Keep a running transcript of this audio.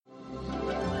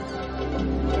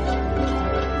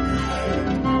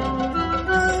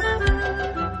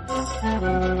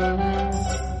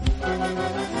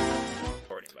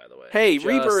Hey,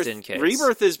 just in case.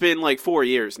 Rebirth has been like 4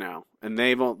 years now, and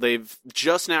they've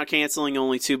just now canceling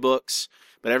only 2 books,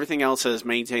 but everything else has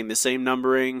maintained the same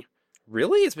numbering.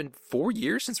 Really? It's been 4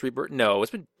 years since Rebirth? No,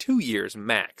 it's been 2 years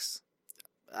max.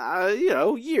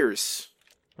 Years.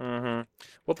 Mm-hmm.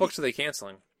 What books are they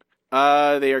canceling?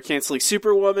 They are canceling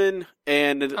Superwoman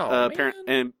and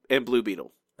and Blue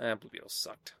Beetle. Blue Beetle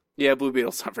sucked. Yeah, Blue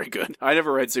Beetle's not very good. I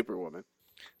never read Superwoman.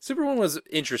 Superwoman was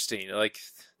interesting. Like,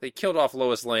 they killed off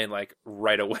Lois Lane, like,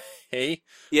 right away.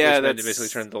 Yeah, which that's... basically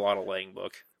turned into a lot of Lang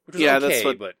book. Which was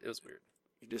okay, but it was weird.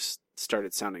 You just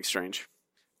started sounding strange.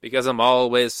 Because I'm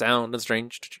always sounding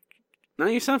strange. No,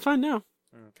 you sound fine now.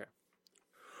 Okay.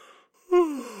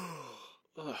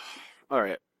 All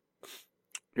right.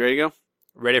 You ready to go?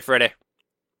 Ready, Freddy.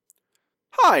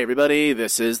 Hi, everybody.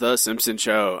 This is The Simpsons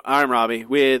Show. I'm Robbie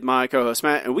with my co-host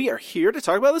Matt, and we are here to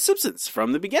talk about The Simpsons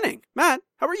from the beginning. Matt,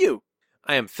 how are you?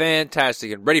 I am fantastic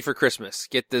and ready for Christmas.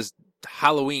 Get this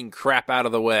Halloween crap out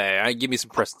of the way. Give me some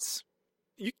presents.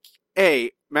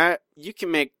 Hey, Matt, you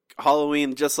can make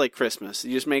Halloween just like Christmas.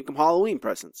 You just make them Halloween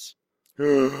presents.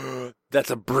 That's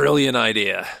a brilliant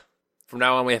idea. From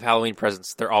now on, we have Halloween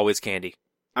presents. They're always candy.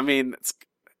 I mean,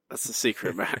 that's the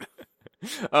secret, Matt.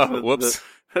 Oh, whoops.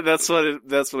 That's what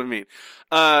I mean.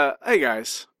 Hey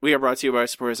guys, we are brought to you by our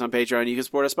supporters on Patreon. You can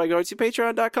support us by going to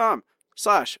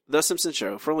patreon.com/The Simpsons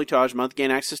Show. For only $2 a month,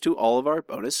 gain access to all of our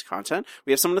bonus content.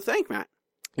 We have someone to thank, Matt.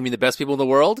 You mean the best people in the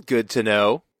world? Good to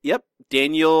know. Yep.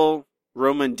 Daniel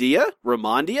Romandia?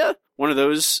 One of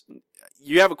those.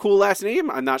 You have a cool last name.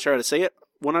 I'm not sure how to say it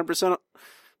 100%.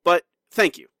 But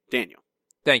thank you, Daniel.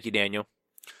 Thank you, Daniel.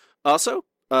 Also,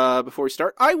 before we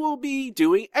start, I will be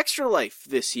doing Extra Life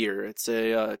this year. It's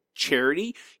a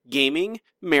charity gaming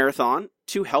marathon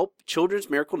to help Children's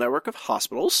Miracle Network of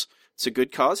Hospitals. It's a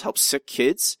good cause, helps sick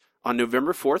kids. On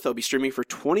November 4th, I'll be streaming for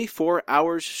 24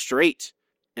 hours straight.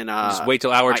 And just wait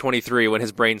till hour 23 when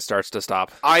his brain starts to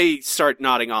stop. I start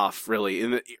nodding off, really.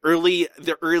 In the early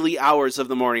hours of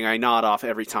the morning, I nod off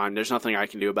every time. There's nothing I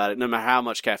can do about it. No matter how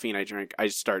much caffeine I drink, I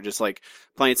start just like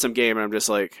playing some game, and I'm just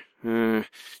like,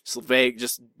 just vague.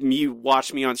 Just you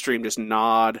watch me on stream, just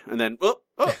nod, and then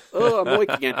I'm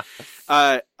awake again.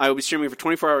 I will be streaming for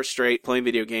 24 hours straight, playing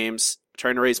video games,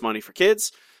 trying to raise money for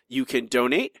kids. You can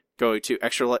donate. Go to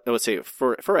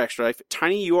for Extra Life,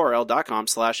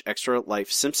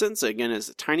 tinyurl.com/extralifesimpsons. Again, is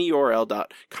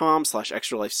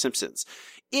tinyurl.com/extralifesimpsons.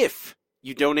 If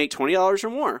you donate $20 or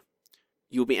more,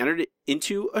 you will be entered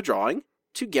into a drawing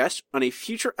to guest on a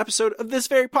future episode of this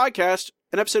very podcast,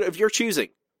 an episode of your choosing.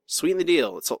 Sweeten the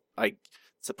deal. It's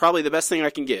probably the best thing I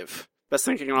can give. Best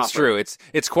thing I can offer. It's true.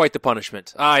 It's quite the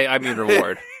punishment. I mean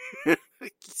reward.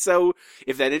 So,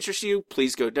 if that interests you,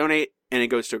 please go donate, and it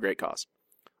goes to a great cause.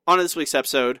 On to this week's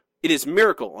episode, it is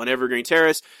Miracle on Evergreen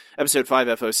Terrace, episode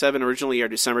 5F07, originally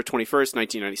aired December 21st,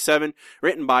 1997,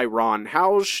 written by Ron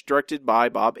Hausch, directed by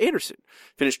Bob Anderson.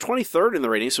 Finished 23rd in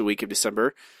the ratings for the week of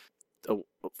December.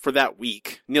 For that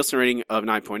week, Nielsen rating of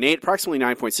 9.8, approximately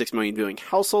 9.6 million viewing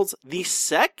households, the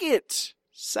second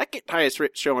highest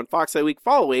rated show on Fox that week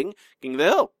following King of the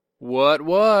Hill. What?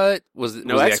 Was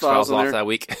the X-Files off that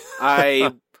week?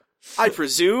 I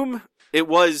presume... It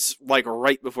was like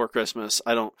right before Christmas.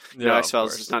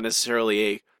 X-Files is not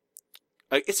necessarily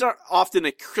it's not often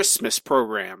a Christmas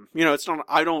program. It's not,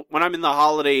 when I'm in the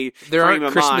holiday there frame aren't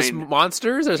of Christmas mind,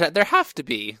 monsters? There have to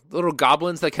be. Little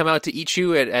goblins that come out to eat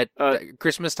you at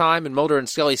Christmas time, and Mulder and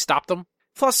Scully stop them.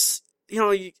 Plus,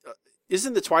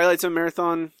 isn't the Twilight Zone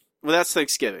marathon, well, that's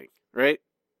Thanksgiving, right?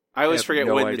 I always forget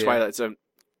when the Twilight Zone,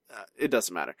 it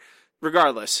doesn't matter.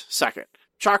 Regardless, second.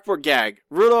 Chalkboard gag.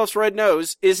 Rudolph's red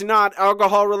nose is not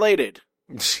alcohol related.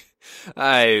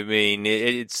 I mean,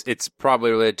 it's probably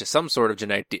related to some sort of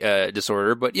genetic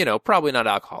disorder, but probably not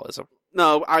alcoholism.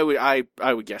 No, I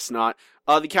would guess not.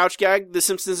 The couch gag. The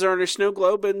Simpsons are in a snow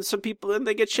globe, and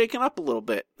they get shaken up a little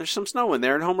bit. There's some snow in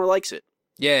there, and Homer likes it.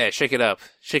 Yeah, shake it up.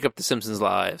 Shake up the Simpsons'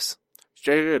 lives.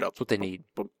 Shake it up. That's what they need.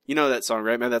 You know that song,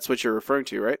 right, man? That's what you're referring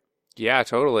to, right? Yeah,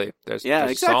 totally. There's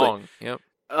exactly. A song. Yep.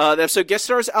 The episode guest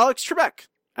stars Alex Trebek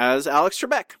as Alex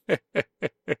Trebek.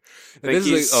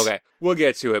 Okay, we'll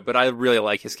get to it, but I really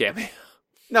like his cameo.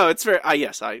 No, it's very...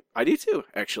 yes, I do too,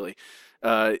 actually.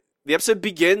 The episode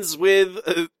begins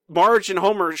with Marge and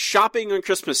Homer shopping on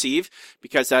Christmas Eve,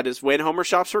 because that is when Homer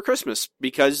shops for Christmas,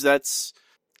 because that's...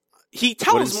 He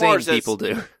tells Marge that... people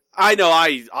do. I know,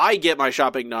 I get my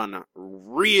shopping done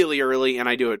really early, and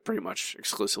I do it pretty much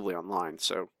exclusively online,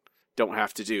 so don't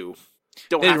have to do...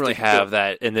 They didn't really have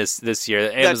that in this year.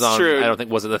 Amazon, true. I don't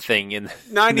think, wasn't a thing in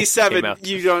 97.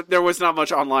 There was not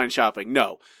much online shopping.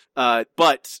 No,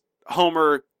 but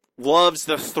Homer loves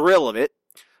the thrill of it.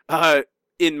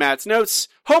 in Matt's notes,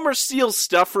 Homer steals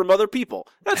stuff from other people.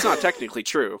 That's not technically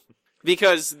true.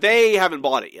 Because they haven't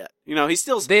bought it yet. He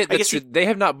steals... They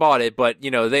have not bought it, but,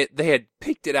 they had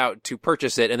picked it out to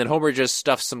purchase it, and then Homer just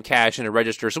stuffs some cash in a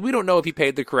register, so we don't know if he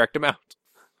paid the correct amount.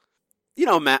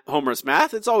 Homer's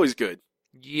math, it's always good.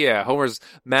 Yeah, Homer's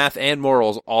math and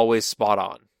morals always spot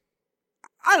on.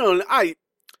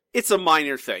 It's a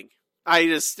minor thing.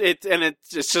 It's to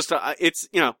set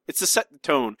the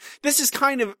tone. This is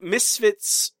kind of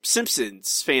Misfits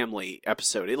Simpsons family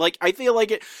episode. I feel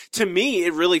like it, to me,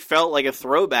 it really felt like a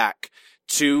throwback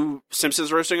to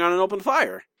Simpsons roasting on an open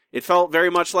fire. It felt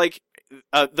very much like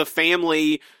the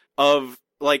family of,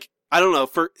 I don't know,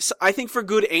 I think for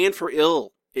good and for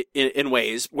ill in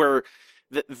ways where,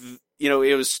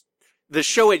 it was, the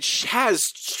show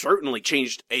has certainly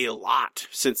changed a lot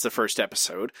since the first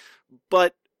episode,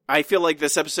 but I feel like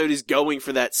this episode is going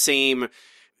for that same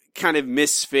kind of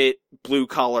misfit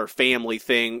blue-collar family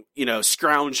thing,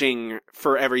 scrounging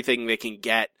for everything they can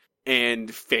get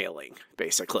and failing,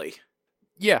 basically.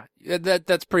 Yeah,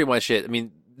 that's pretty much it. I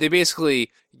mean, they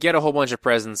basically get a whole bunch of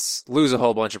presents, lose a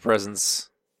whole bunch of presents,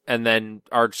 and then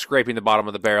are scraping the bottom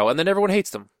of the barrel, and then everyone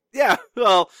hates them. Yeah,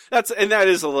 well, I think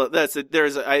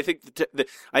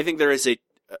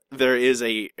there is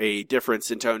a difference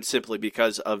in tone simply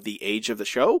because of the age of the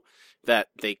show that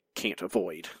they can't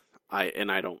avoid.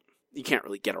 You can't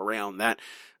really get around that.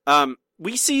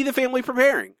 We see the family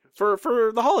preparing for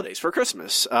the holidays, for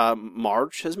Christmas.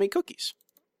 Marge has made cookies.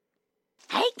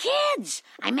 Hey kids,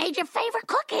 I made your favorite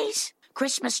cookies.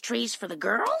 Christmas trees for the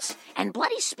girls and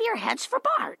bloody spearheads for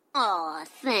Bart. Aw,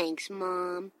 thanks,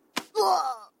 Mom.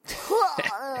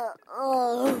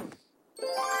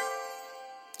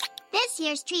 This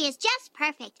year's tree is just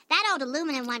perfect. That old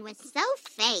aluminum one was so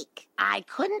fake. I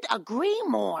couldn't agree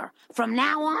more. From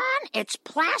now on, it's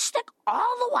plastic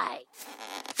all the way.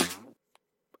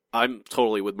 I'm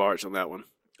totally with Marge on that one.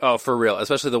 Oh, for real.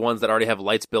 Especially the ones that already have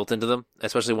lights built into them.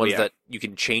 Especially ones that you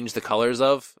can change the colors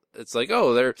of. It's like,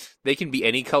 they can be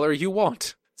any color you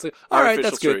want. It's like, all right,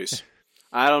 that's good. Trees.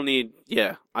 I don't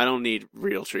need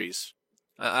real trees.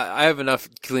 I have enough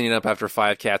cleaning up after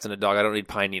 5 cats and a dog. I don't need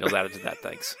pine needles added to that,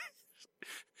 thanks.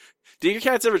 Do your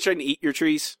cats ever try to eat your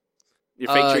trees?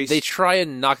 Your fake trees? They try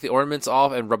and knock the ornaments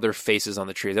off and rub their faces on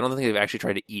the trees. I don't think they've actually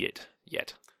tried to eat it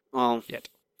yet. Well,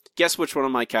 guess which one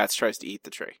of my cats tries to eat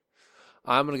the tree?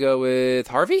 I'm going to go with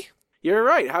Harvey. You're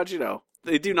right. How'd you know?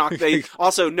 They do knock. They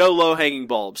also no low-hanging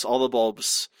bulbs. All the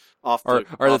bulbs off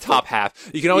the top half.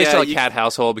 You can always tell a cat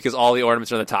household because all the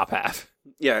ornaments are in the top half.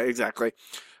 Yeah, exactly.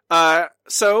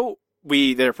 So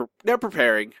they're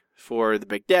preparing for the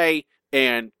big day,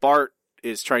 and Bart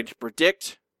is trying to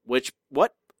predict what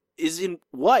is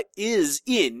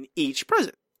in each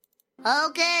present.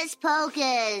 Hocus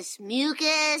pocus,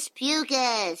 mucus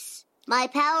pucus. My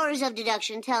powers of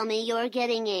deduction tell me you're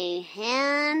getting a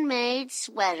handmade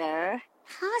sweater,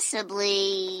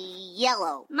 possibly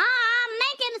yellow. Mom,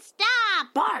 make him stop!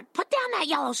 Bart, put down that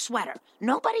yellow sweater.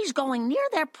 Nobody's going near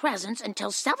their presents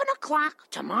until 7 o'clock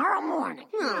tomorrow morning.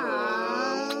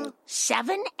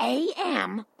 7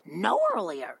 a.m., no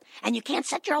earlier. And you can't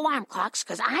set your alarm clocks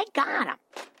because I got them.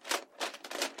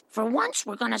 For once,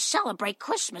 we're going to celebrate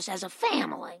Christmas as a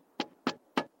family.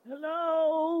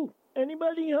 Hello?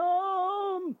 Anybody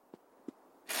home?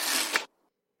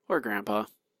 Poor Grandpa.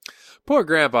 Poor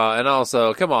Grandpa, and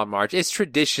also, come on, Marge. It's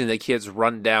tradition that kids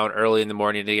run down early in the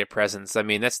morning to get presents. I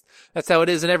mean, that's how it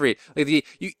is in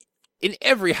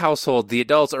every household. The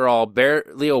adults are all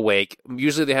barely awake.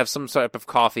 Usually, they have some type of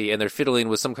coffee, and they're fiddling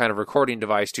with some kind of recording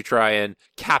device to try and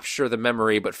capture the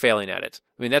memory, but failing at it.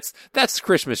 I mean, that's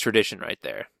Christmas tradition right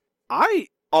there. I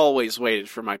always waited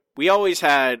for we always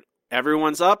had.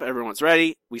 Everyone's up, everyone's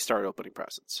ready, we start opening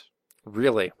presents.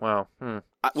 Really? Wow.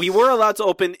 We were allowed to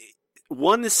open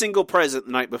one single present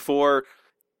the night before,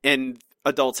 and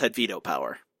adults had veto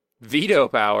power. Veto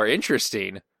power?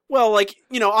 Interesting. Well,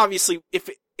 obviously, if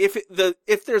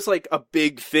there's a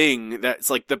big thing that's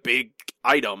the big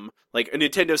item, like a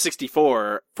Nintendo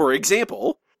 64, for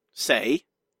example, say,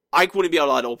 I wouldn't be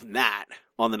allowed to open that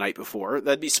on the night before.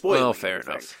 That'd be spoiling. Well, fair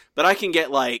enough. But I can get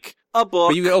a book.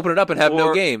 But you can open it up and have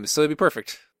no games, so it'd be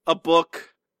perfect. A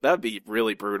book. That'd be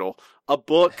really brutal. A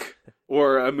book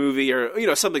or a movie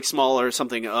or, something smaller,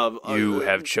 something of... You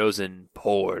have chosen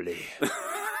poorly.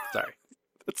 Sorry.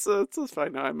 That's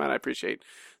fine. No, I appreciate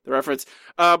the reference.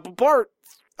 But Bart,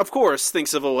 of course,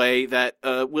 thinks of a way that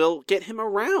will get him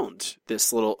around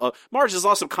this little... Marge has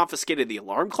also confiscated the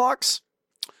alarm clocks,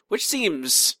 which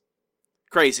seems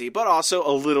crazy, but also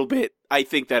a little bit... I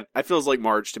think that it feels like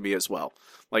Marge to me as well.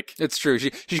 It's true. She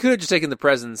could have just taken the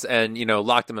presents and,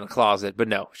 locked them in a closet, but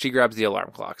no, she grabs the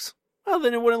alarm clocks. Well,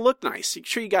 then it wouldn't look nice.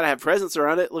 Sure, you gotta have presents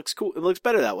around it. It looks cool. It looks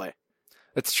better that way.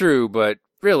 That's true, but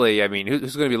really, I mean,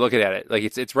 who's going to be looking at it? Like,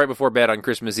 it's right before bed on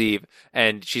Christmas Eve,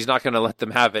 and she's not going to let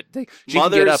them have it. She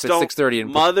can get up at 6:30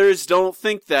 and... Mothers don't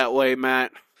think that way,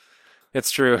 Matt.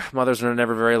 It's true. Mothers are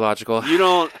never very logical.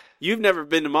 You've never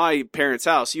been to my parents'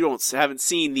 house. You haven't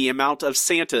seen the amount of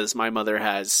Santas my mother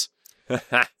has.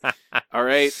 All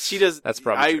right? She does... That's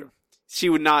probably true. She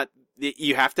would not...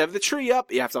 You have to have the tree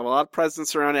up. You have to have a lot of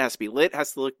presents around it. It has to be lit. It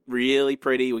has to look really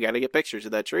pretty. We got to get pictures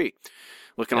of that tree.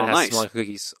 Looking all nice. It has to smell like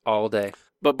cookies all day.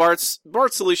 But Bart's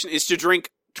solution is to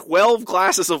drink 12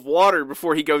 glasses of water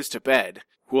before he goes to bed.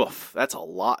 Woof, that's a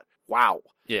lot. Wow.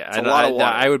 Yeah, that's a lot of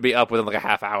water. I would be up within like a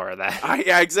half hour of that.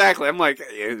 Yeah, exactly. I'm like,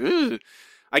 ugh.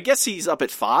 I guess he's up at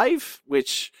 5,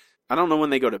 which I don't know when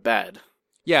they go to bed.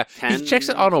 Yeah, 10? He checks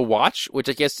it on a watch, which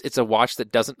I guess it's a watch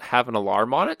that doesn't have an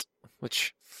alarm on it,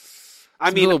 which... I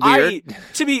mean,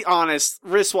 to be honest,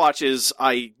 wristwatches,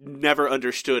 I never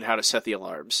understood how to set the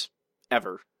alarms.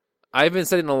 Ever. I've been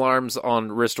setting alarms on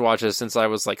wristwatches since I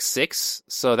was like 6,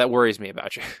 so that worries me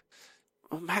about you.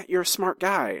 Oh, Matt, you're a smart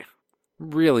guy.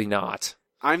 Really not.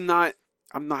 I'm not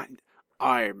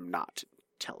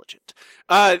intelligent.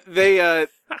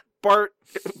 Bart,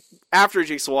 after he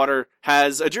drinks water,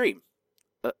 has a dream.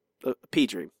 A pee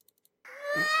dream.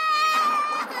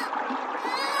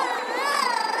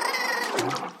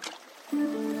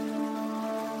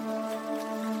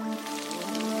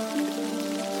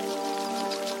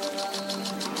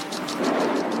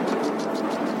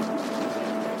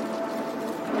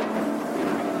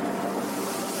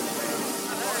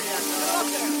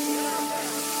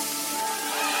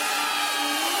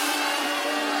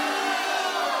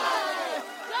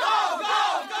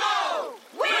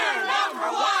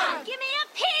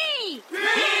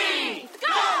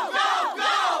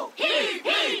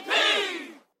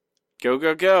 Go,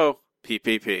 go, go.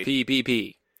 PPP.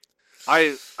 PPP.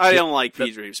 I don't like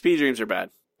pee dreams. Pee dreams are bad.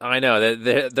 I know.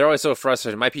 They're always so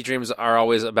frustrating. My pee dreams are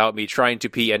always about me trying to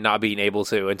pee and not being able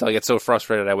to until I get so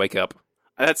frustrated I wake up.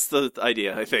 That's the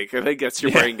idea, I think. I think that's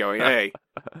your brain going, hey,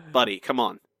 buddy, come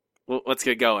on. Let's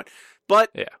get going.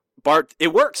 But yeah. Bart,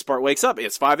 it works. Bart wakes up.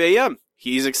 It's 5 a.m.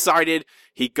 He's excited.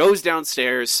 He goes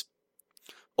downstairs,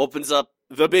 opens up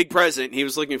the big present he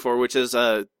was looking for, which is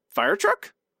a fire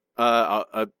truck.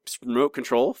 A remote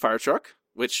control fire truck,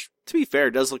 which, to be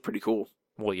fair, does look pretty cool.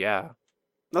 Well, yeah.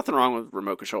 Nothing wrong with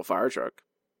remote control fire truck.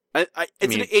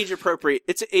 It's an age appropriate.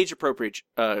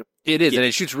 It is, and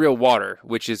it shoots real water,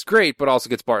 which is great, but also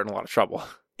gets Bart in a lot of trouble.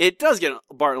 It does get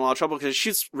Bart in a lot of trouble because it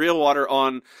shoots real water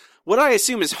on what I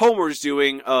assume is Homer's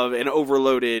doing of an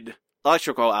overloaded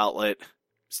electrical outlet.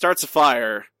 Starts a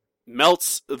fire,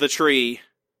 melts the tree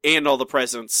and all the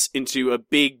presents into a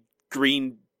big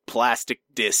green plastic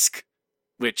disc,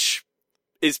 which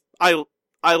is I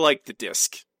like the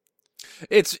disc.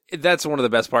 That's one of the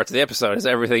best parts of the episode is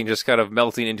everything just kind of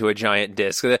melting into a giant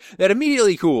disc that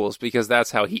immediately cools because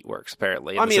that's how heat works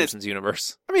apparently in the Simpsons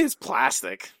universe. I mean, it's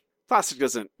plastic. Plastic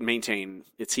doesn't maintain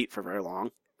its heat for very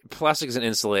long. Plastic is an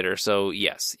insulator, so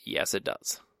yes, it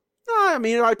does. I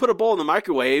mean, I put a bowl in the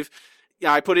microwave.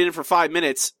 Yeah, I put it in for 5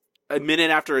 minutes. A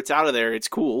minute after it's out of there, it's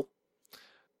cool.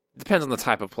 Depends on the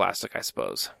type of plastic, I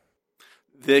suppose.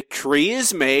 The tree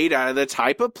is made out of the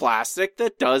type of plastic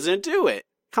that doesn't do it.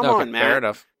 Come on, Matt. Fair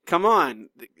enough. Come on.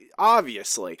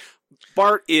 Obviously.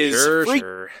 Bart is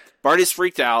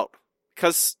freaked out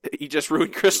because he just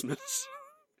ruined Christmas.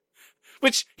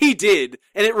 Which he did,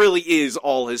 and it really is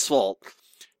all his fault.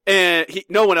 And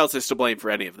no one else is to blame for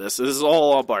any of this. This is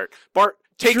all on Bart. Bart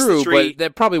takes the tree. But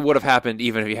that probably would have happened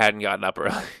even if he hadn't gotten up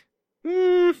early.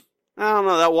 I don't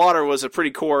know. That water was a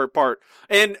pretty core part.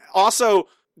 And also,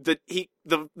 the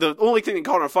only thing that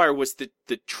caught on fire was the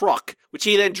truck, which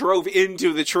he then drove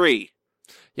into the tree.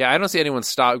 Yeah, I don't see anyone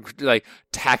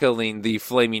tackling the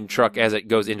flaming truck as it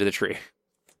goes into the tree.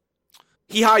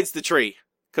 He hides the tree.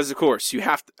 Because, of course, you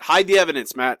have to hide the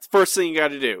evidence, Matt. First thing you got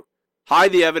to do.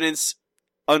 Hide the evidence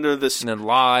under the... And then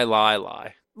lie.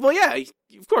 Well, yeah,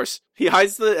 of course. He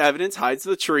hides the evidence, hides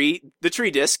the tree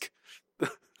disc.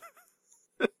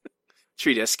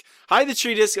 Tree disc. Hide the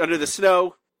tree disc under the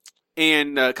snow,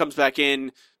 and comes back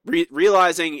in,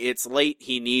 realizing it's late.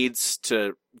 He needs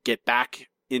to get back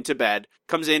into bed.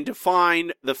 Comes in to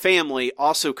find the family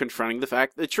also confronting the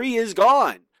fact the tree is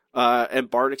gone. And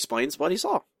Bart explains what he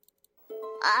saw.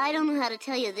 I don't know how to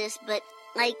tell you this, but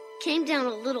I came down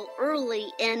a little early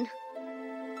and,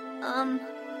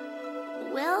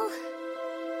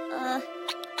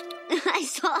 I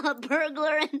saw a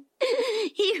burglar and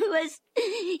he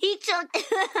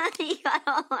got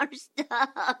all our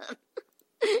stuff,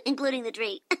 including the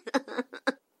tree.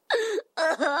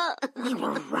 We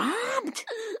were robbed? can't.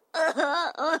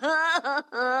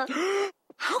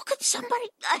 How could somebody...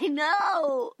 I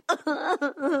know.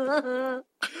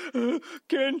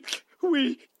 Can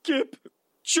we skip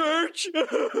church?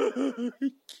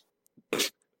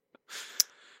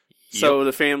 So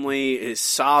the family is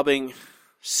sobbing,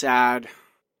 sad,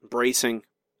 bracing.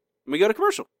 We go to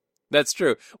commercial. That's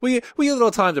true. We get a little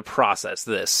time to process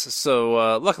this.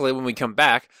 So luckily, when we come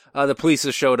back, the police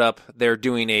have showed up. They're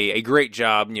doing a great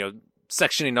job,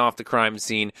 sectioning off the crime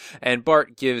scene. And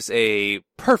Bart gives a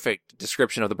perfect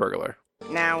description of the burglar.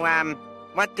 Now,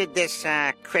 what did this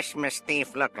Christmas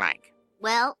thief look like?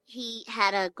 Well, he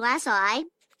had a glass eye,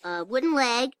 a wooden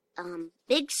leg,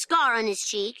 big scar on his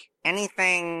cheek.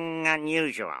 Anything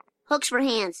unusual? Hooks for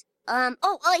hands.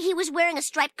 He was wearing a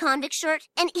striped convict shirt,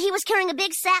 and he was carrying a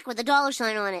big sack with a dollar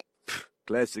sign on it.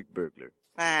 Classic burglar.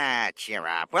 Cheer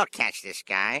up. We'll catch this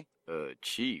guy.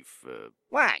 Chief,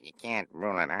 What? You can't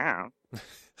rule it out.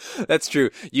 That's true.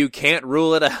 You can't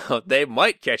rule it out. They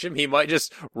might catch him. He might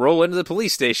just roll into the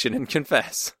police station and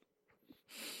confess.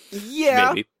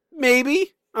 Yeah,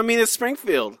 maybe. I mean, it's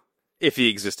Springfield. If he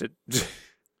existed.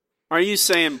 Are you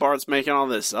saying Bart's making all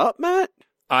this up, Matt?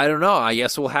 I don't know. I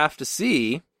guess we'll have to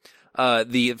see.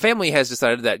 The family has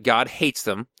decided that God hates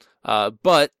them,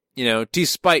 but, to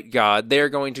spite God, they're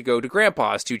going to go to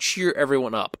Grandpa's to cheer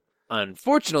everyone up.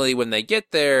 Unfortunately, when they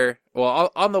get there,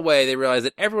 on the way, they realize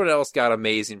that everyone else got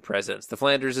amazing presents. The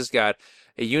Flanders has got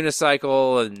a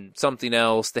unicycle and something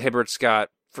else. The Hibberts got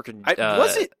freaking...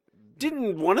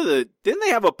 Didn't they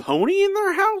have a pony in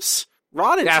their house?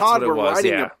 Rod and Todd were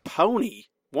riding a pony.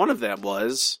 One of them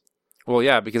was. Well,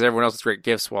 yeah, because everyone else gets great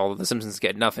gifts while the Simpsons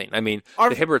get nothing. I mean,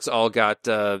 the Hibberts all got,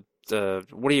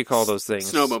 what do you call those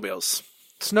things? Snowmobiles.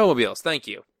 Snowmobiles, thank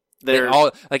you. They're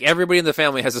all, everybody in the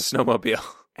family has a snowmobile.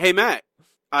 Hey, Matt,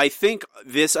 I think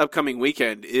this upcoming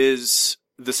weekend is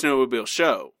the snowmobile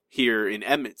show here in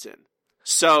Edmonton.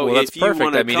 So that's if you perfect.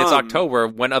 want to it's October.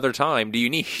 When other time do you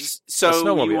need a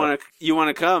snowmobile? you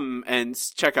want to come and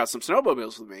check out some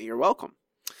snowmobiles with me, you're welcome.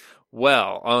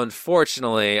 Well,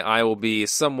 unfortunately, I will be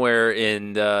somewhere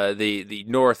in the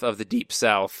north of the deep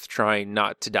south trying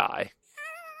not to die.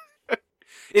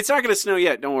 It's not going to snow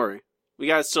yet. Don't worry. We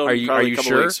got still. Are you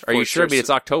sure? Are you sure? I mean, it's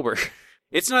October.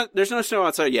 It's not. There's no snow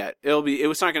outside yet.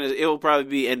 It'll probably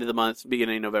be end of the month,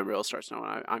 beginning of November. It'll start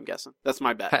snowing. I'm guessing. That's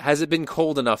my bet. Has it been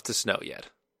cold enough to snow yet?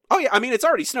 Oh yeah. I mean, it's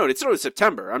already snowed. It snowed in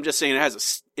September. I'm just saying it hasn't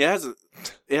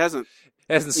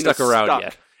stuck around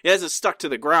yet. It hasn't stuck to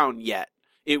the ground yet.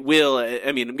 It will.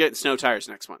 I mean, I'm getting snow tires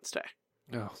next Wednesday.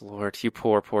 Oh Lord, you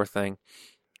poor thing.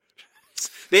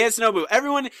 They had snowmobile.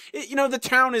 Everyone, the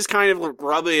town is kind of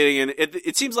rubbing it in.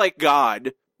 It seems like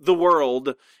God, the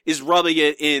world, is rubbing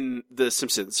it in the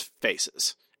Simpsons'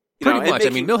 faces. Pretty much.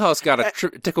 Milhouse got a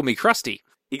tickle me crusty.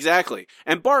 Exactly.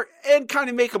 And Bart, and kind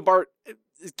of making Bart's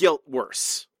guilt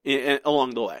worse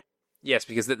along the way. Yes,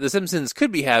 because the Simpsons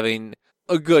could be having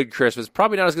a good Christmas.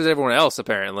 Probably not as good as everyone else,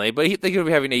 apparently. But they could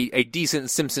be having a decent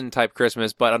Simpson-type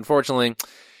Christmas. But unfortunately,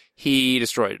 he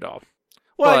destroyed it all.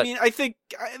 Well, I think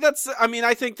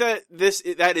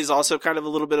that is also kind of a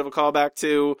little bit of a callback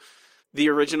to the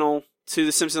original, to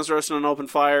the Simpsons Roasting on Open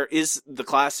Fire, is the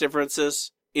class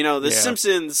differences.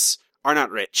 Simpsons are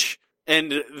not rich,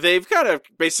 and they've kind of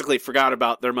basically forgot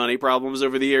about their money problems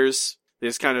over the years. They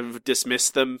just kind of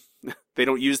dismiss them. They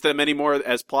don't use them anymore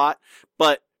as plot.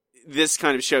 But this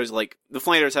kind of shows, like, the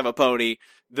Flanders have a pony,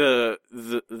 the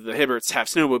Hibberts have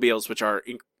snowmobiles, which are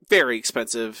very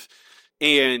expensive,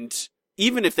 and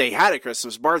even if they had a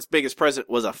Christmas, Bart's biggest present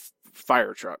was a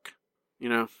fire truck.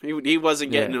 He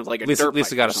wasn't getting like a dirt bike.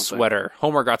 Lisa got a sweater.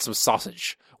 Homer got some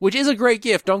sausage, which is a great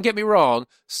gift. Don't get me wrong.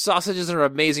 Sausages are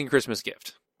an amazing Christmas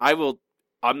gift. I'm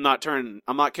not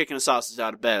kicking a sausage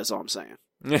out of bed, is all I'm saying.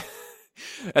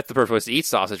 That's the perfect place to eat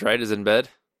sausage, right? Is in bed.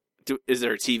 Is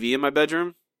there a TV in my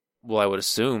bedroom? Well, I would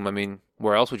assume. I mean,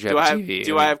 where else would you have a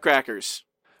TV? I have crackers?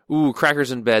 Ooh,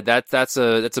 crackers in bed. That's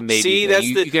a maybe. See,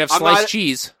 you can have sliced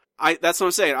cheese. That's what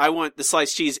I'm saying. I want the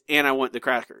sliced cheese and I want the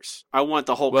crackers. I want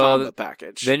the whole combo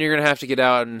package. Then you're gonna have to get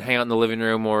out and hang out in the living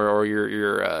room or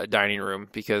your dining room,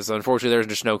 because unfortunately there's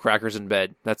just no crackers in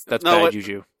bed. That's bad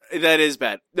juju. That is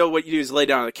bad. No, what you do is lay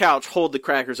down on the couch, hold the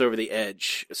crackers over the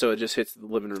edge, so it just hits the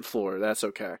living room floor. That's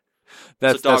okay.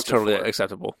 That's totally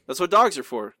acceptable. That's what dogs are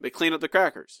for. They clean up the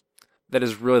crackers. That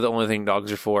is really the only thing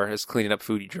dogs are for, is cleaning up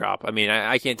food you drop. I mean,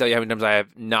 I can't tell you how many times I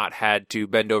have not had to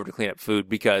bend over to clean up food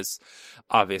because,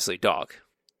 obviously, dog.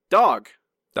 How's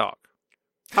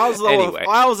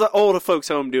the old folks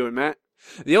home doing, Matt?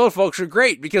 The old folks are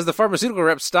great because the pharmaceutical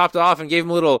rep stopped off and gave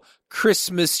them a little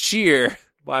Christmas cheer,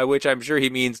 by which I'm sure he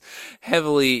means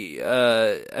heavily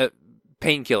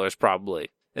painkillers, probably.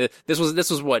 This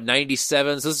was what,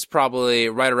 97? So this is probably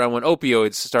right around when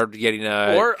opioids started getting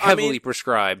heavily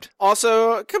prescribed.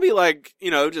 Also, it could be like,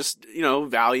 just,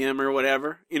 Valium or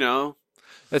whatever,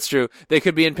 That's true. They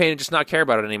could be in pain and just not care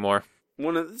about it anymore.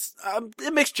 One of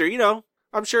a mixture,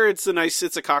 I'm sure it's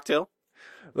a cocktail.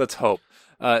 Let's hope.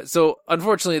 So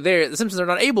unfortunately, the Simpsons are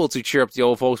not able to cheer up the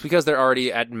old folks because they're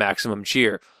already at maximum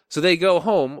cheer. So they go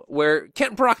home where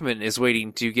Kent Brockman is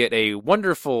waiting to get a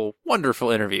wonderful,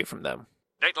 wonderful interview from them.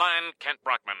 Dateline, Kent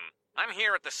Brockman. I'm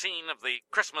here at the scene of the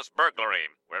Christmas burglary,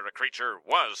 where a creature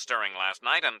was stirring last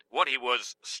night, and what he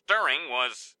was stirring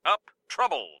was up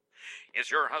trouble.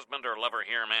 Is your husband or lover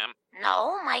here, ma'am?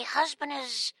 No, my husband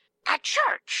is at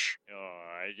church.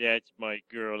 Oh, that's my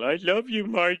girl. I love you,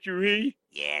 Marjorie.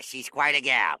 Yeah, she's quite a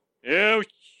gal. Oh,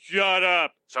 shut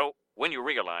up. So, when you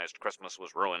realized Christmas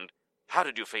was ruined, how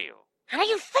did you feel? How do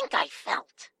you think I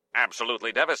felt?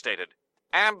 Absolutely devastated.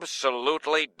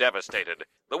 Absolutely devastated.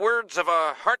 The words of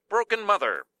a heartbroken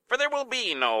mother. For there will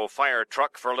be no fire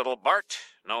truck for little Bart,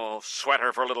 no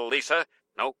sweater for little Lisa,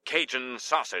 no Cajun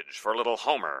sausage for little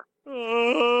Homer.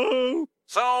 Oh.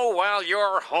 So, while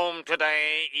you're home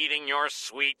today eating your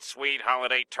sweet, sweet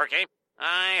holiday turkey,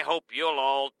 I hope you'll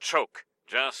all choke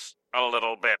just a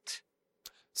little bit.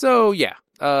 So, yeah,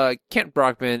 Kent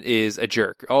Brockman is a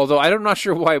jerk. Although I'm not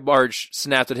sure why Marge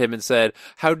snapped at him and said,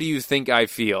 "How do you think I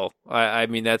feel?" I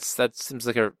mean, that seems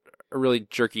like a really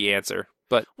jerky answer.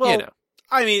 But,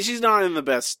 I mean, she's not in the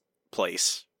best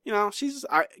place.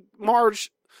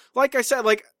 Marge, like I said,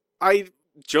 I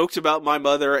joked about my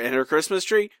mother and her Christmas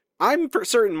tree. I'm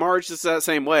certain Marge is that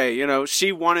same way.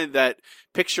 She wanted that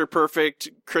picture-perfect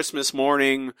Christmas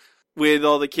morning with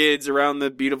all the kids around the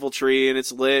beautiful tree, and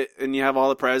it's lit, and you have all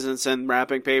the presents and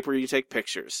wrapping paper, you take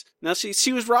pictures. Now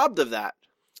she was robbed of that.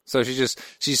 So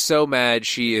she's so mad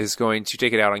she is going to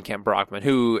take it out on Kent Brockman,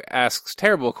 who asks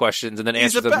terrible questions and then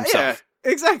answers them himself.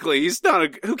 Yeah, exactly. He's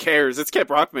not who cares? It's Kent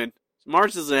Brockman.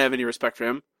 Marge doesn't have any respect for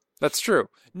him. That's true.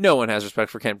 No one has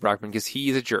respect for Kent Brockman because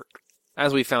he's a jerk,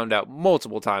 as we found out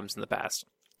multiple times in the past.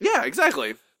 Yeah,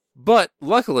 exactly. But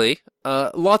luckily,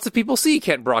 lots of people see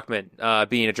Kent Brockman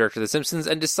being a jerk to The Simpsons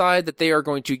and decide that they are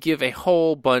going to give a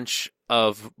whole bunch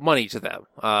of money to them.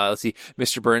 Let's see.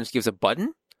 Mr. Burns gives a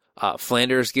button.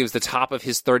 Flanders gives the top of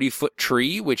his 30-foot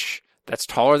tree, which that's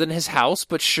taller than his house,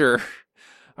 but sure.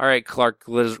 All right, Clark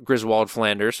Griswold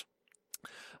Flanders.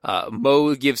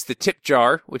 Moe gives the tip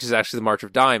jar, which is actually the March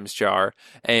of Dimes jar,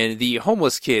 and the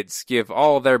homeless kids give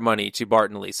all their money to Bart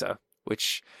and Lisa,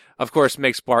 which, of course,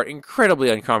 makes Bart incredibly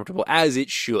uncomfortable, as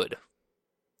it should.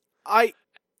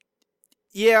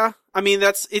 Yeah, I mean,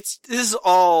 this is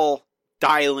all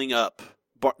dialing up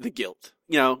the guilt.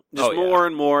 More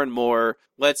and more and more.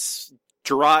 Let's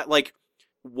draw,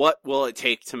 what will it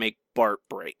take to make Bart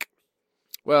break?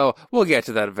 Well, we'll get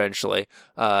to that eventually.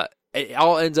 It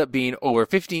all ends up being over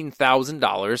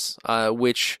 $15,000,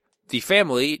 which the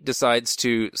family decides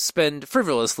to spend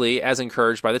frivolously as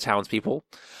encouraged by the townspeople.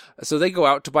 So they go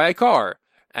out to buy a car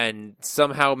and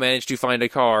somehow manage to find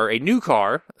a new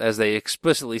car, as they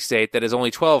explicitly state, that is only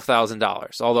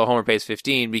 $12,000. Although Homer pays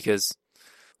 $15 because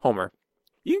Homer.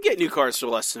 You can get new cars for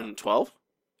less than 12.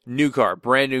 New car,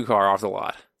 brand new car off the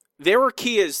lot. There were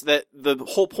Kias that the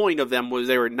whole point of them was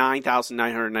they were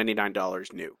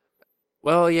 $9,999 new.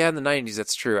 Well, yeah, in the 90s,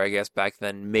 that's true, I guess. Back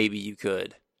then, maybe you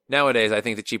could. Nowadays, I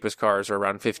think the cheapest cars are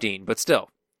around 15, but still.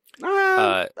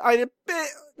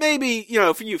 Maybe,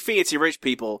 for you fancy rich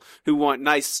people who want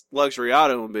nice luxury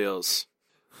automobiles,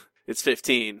 it's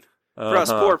 15. For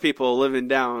us poor people living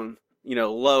down,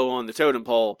 low on the totem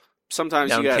pole,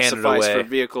 sometimes down you gotta Canada suffice way. For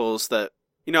vehicles that,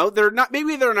 they're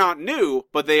not new,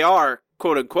 but they are,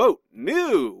 quote unquote,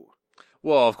 new.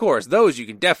 Well, of course, those you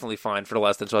can definitely find for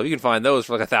less than 12. You can find those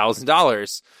for like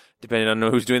 $1,000, depending on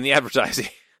who's doing the advertising.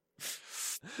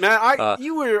 Man,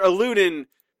 you were alluding.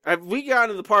 Have we got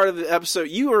to the part of the episode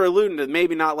you were alluding to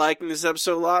maybe not liking this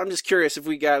episode a lot? I'm just curious if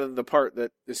we got to the part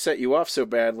that set you off so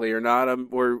badly or not,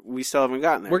 or we still haven't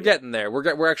gotten there. We're getting there.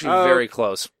 We're actually very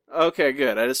close. Okay,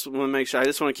 good. I just want to make sure. I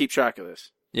just want to keep track of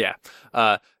this. Yeah.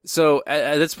 So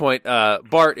at this point,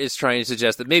 Bart is trying to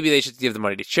suggest that maybe they should give the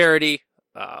money to charity.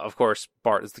 Of course,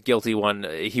 Bart is the guilty one.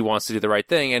 He wants to do the right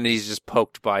thing, and he's just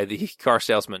poked by the car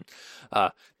salesman.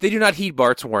 They do not heed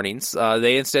Bart's warnings.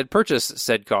 They instead purchase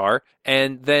said car,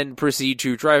 and then proceed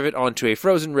to drive it onto a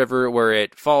frozen river where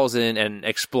it falls in and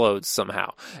explodes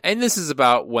somehow. And this is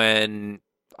about when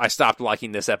I stopped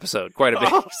liking this episode quite a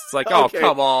bit. It's like, okay. Oh,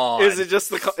 come on. Is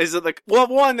it well,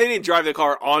 one, they didn't drive the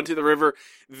car onto the river.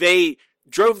 They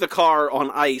drove the car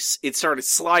on ice. It started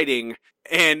sliding,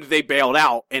 and they bailed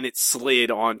out, and it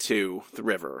slid onto the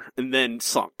river, and then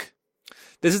sunk.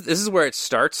 This is where it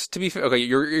starts to be okay.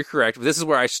 You're correct. But this is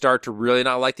where I start to really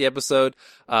not like the episode.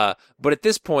 But at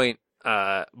this point,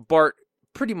 Bart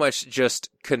pretty much just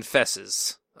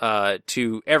confesses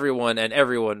to everyone, and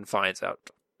everyone finds out.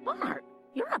 Bart,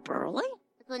 you're up early.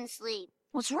 I couldn't sleep.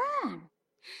 What's wrong?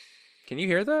 Can you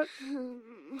hear that?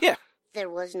 Yeah. There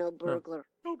was no burglar.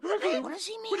 No burglar? What does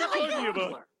he mean What are you by talking about?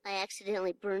 burglar? I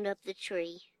accidentally burned up the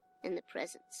tree and the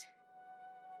presents.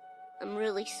 I'm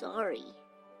really sorry.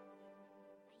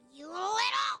 You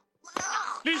little...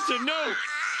 Lisa, no!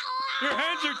 Your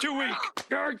hands are too weak. I'm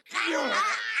gonna kill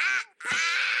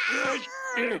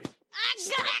you!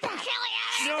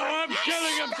 No, I'm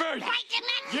killing him first!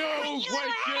 You wait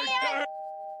your turn!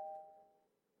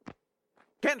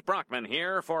 Kent Brockman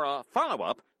here for a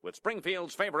follow-up with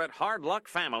Springfield's favorite hard luck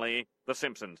family, The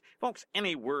Simpsons. Folks,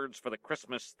 any words for the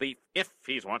Christmas thief if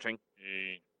he's watching?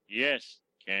 Yes,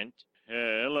 Kent.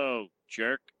 Hello,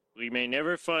 jerk. We may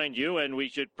never find you, and we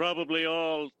should probably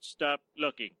all stop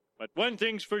looking. But one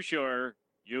thing's for sure,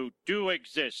 you do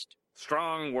exist.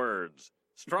 Strong words.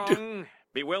 Strong,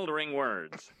 bewildering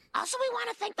words. Also, we want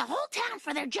to thank the whole town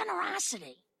for their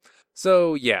generosity.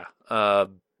 So yeah,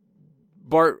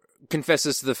 Bart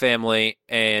confesses to the family,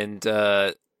 and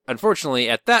unfortunately,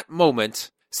 at that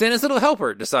moment, Santa's little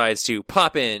helper decides to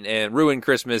pop in and ruin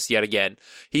Christmas yet again.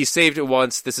 He saved it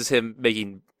once. This is him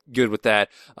making good with that.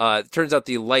 It turns out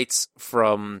the lights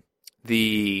from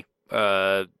the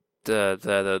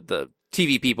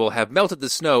TV people have melted the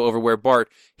snow over where Bart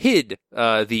hid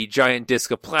the giant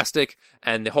disc of plastic,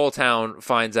 and the whole town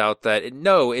finds out that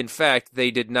no, in fact,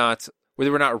 they did not. They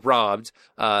were not robbed.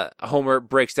 Homer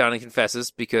breaks down and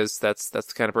confesses because that's the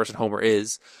kind of person Homer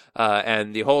is,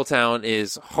 and the whole town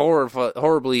is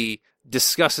horribly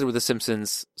disgusted with the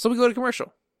Simpsons. So we go to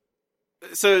commercial.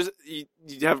 So you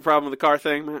have a problem with the car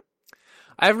thing, Matt?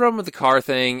 I have a problem with the car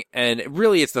thing, and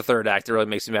really it's the third act that really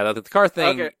makes me mad. The car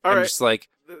thing, Okay, all I'm right. just like...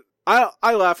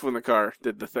 I laughed when the car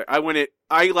did the thing.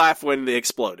 I laughed when they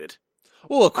exploded.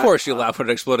 Well, of course you laugh when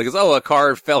it exploded, because, a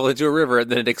car fell into a river and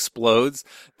then it explodes.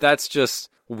 That's just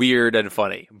weird and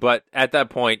funny. But at that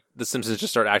point, the Simpsons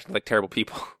just start acting like terrible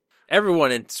people.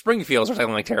 Everyone in Springfield starts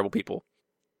acting like terrible people.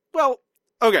 Well,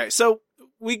 okay, so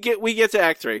we get to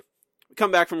Act 3. We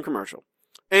come back from commercial.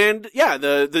 And yeah,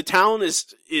 the town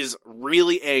is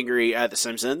really angry at the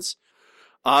Simpsons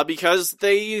because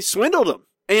they swindled them.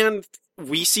 And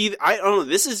we see, I don't know,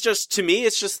 this is just, to me,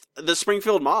 it's just the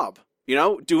Springfield mob,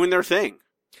 doing their thing.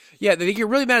 Yeah, they get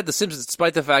really mad at the Simpsons,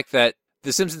 despite the fact that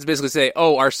the Simpsons basically say,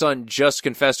 "Oh, our son just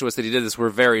confessed to us that he did this. We're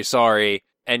very sorry,"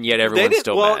 and yet everyone's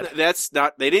still mad. That's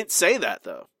not. They didn't say that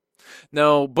though.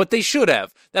 No, but they should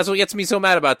have. That's what gets me so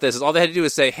mad about this. Is all they had to do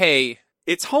is say, "Hey,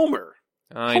 it's Homer."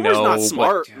 I Homer's know, not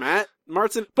smart, but... Matt.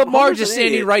 But Marge Homer's is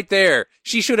standing idiot. right there.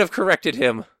 She should have corrected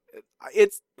him.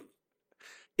 It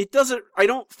doesn't. I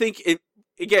don't think it.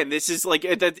 Again, this is like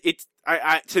that.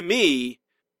 To me.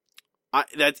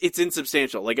 That it's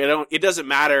insubstantial. Like it doesn't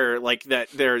matter. Like that,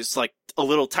 there's like a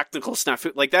little technical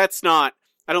snafu. Like that's not.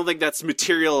 I don't think that's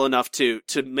material enough to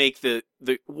make the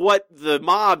what the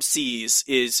mob sees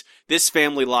is this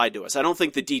family lied to us. I don't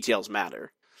think the details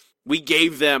matter. We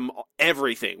gave them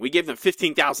everything. We gave them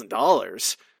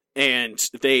 $15,000, and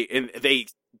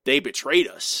they betrayed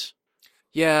us.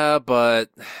 Yeah, but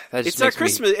that just it's not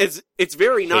Christmas. It's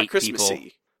very not Christmassy.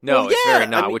 People. No, it's very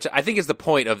not. mean, which I think is the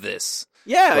point of this.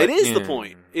 Yeah, but, it is the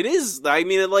point. It is. I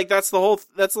mean, like that's the whole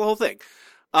thing.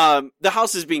 The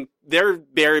house is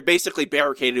they're basically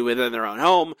barricaded within their own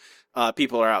home.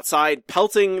 People are outside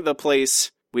pelting the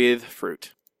place with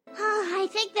fruit. Oh, I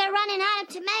think they're running out of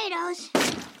tomatoes.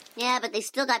 Yeah, but they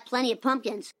still got plenty of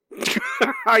pumpkins.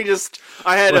 I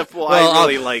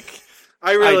really like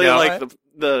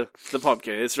the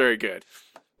pumpkin. It's very good.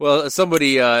 Well,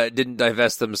 somebody didn't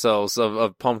divest themselves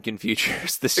of pumpkin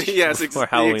futures this year. Yes,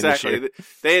 Halloween exactly. This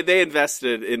year. They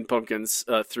invested in pumpkins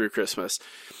through Christmas.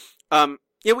 And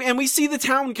we see the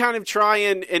town kind of try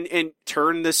and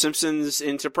turn the Simpsons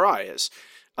into pariahs.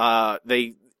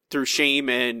 They through shame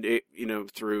and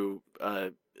through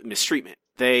mistreatment.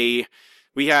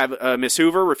 We have Miss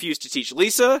Hoover refuse to teach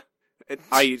Lisa.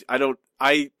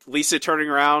 Lisa turning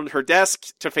around her desk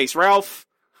to face Ralph,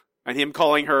 and him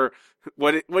calling her.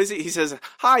 What is it? He says,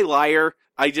 "Hi, liar."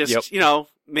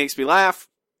 Makes me laugh.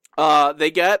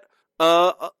 They get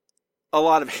a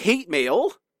lot of hate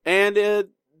mail, and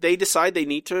they decide they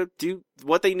need to do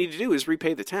what they need to do is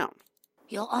repay the town.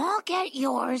 You'll all get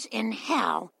yours in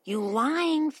hell, you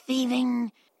lying,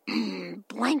 thieving,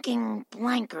 blanking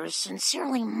blankers.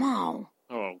 Sincerely, Mo.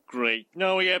 Oh, great.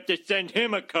 Now we have to send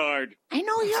him a card. I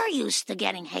know you're used to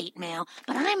getting hate mail,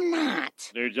 but I'm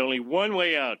not. There's only one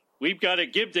way out. We've got to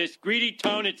give this greedy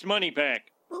town its money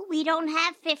back. Well, we don't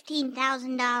have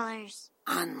 $15,000.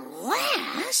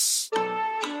 Unless...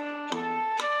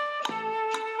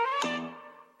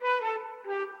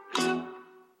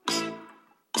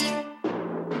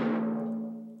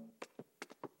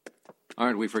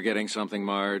 Aren't we forgetting something,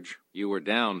 Marge? You were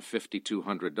down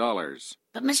 $5,200.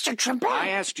 But Mr. Trebek... I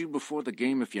asked you before the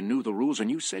game if you knew the rules, and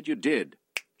you said you did.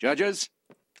 Judges?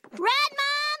 Red,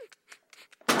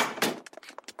 Mom!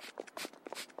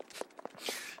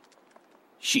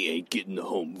 She ain't getting the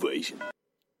home version.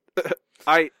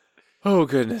 Oh,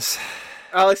 goodness.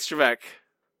 Alex Trebek,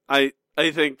 I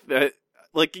think that,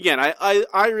 like, again,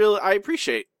 I really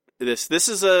appreciate this. This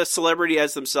is a celebrity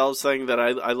as themselves thing that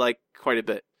I like quite a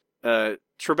bit.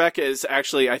 Trebek is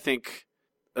actually, I think,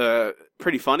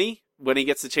 pretty funny when he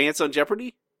gets the chance on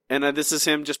Jeopardy, and this is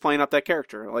him just playing up that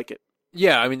character. I like it.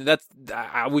 Yeah, I mean, that's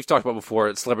we've talked about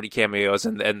before, celebrity cameos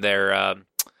and their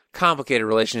complicated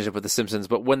relationship with The Simpsons,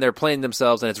 but when they're playing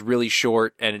themselves and it's really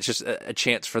short and it's just a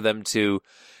chance for them to,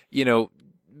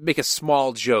 make a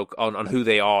small joke on who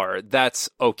they are, that's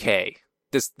okay.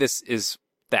 This is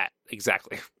that,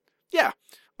 exactly. Yeah.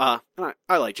 I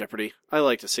like Jeopardy. I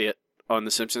like to see it on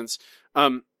The Simpsons.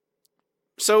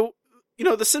 So,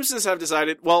 The Simpsons have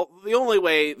decided, well, the only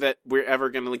way that we're ever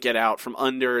going to get out from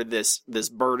under this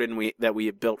burden that we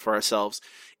have built for ourselves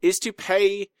is to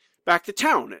pay back the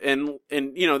town. And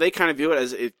they kind of view it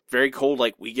as it's very cold,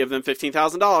 like we give them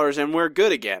 $15,000 and we're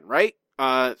good again, right?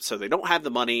 So they don't have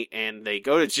the money and they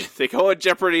go on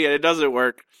Jeopardy and it doesn't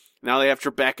work. Now they have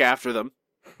Trebek after them,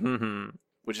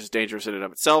 which is dangerous in and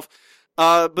of itself.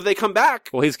 But they come back.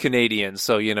 Well, he's Canadian,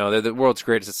 so, they're the world's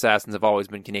greatest assassins have always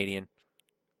been Canadian.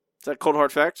 Is that cold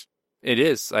hard fact? It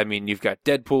is. I mean, you've got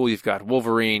Deadpool, you've got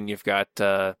Wolverine, you've got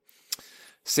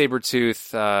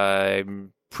Sabretooth.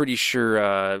 I'm pretty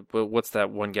sure. What's that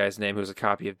one guy's name who's a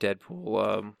copy of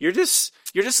Deadpool? You're just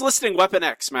listing Weapon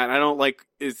X, man. I don't like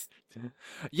is.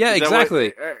 Yeah,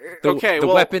 exactly.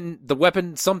 The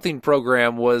weapon something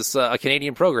program was a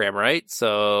Canadian program, right?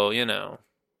 So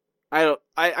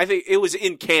I think it was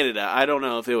in Canada. I don't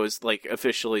know if it was like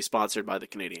officially sponsored by the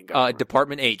Canadian government.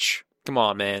 Department H. Come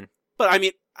on, man. But I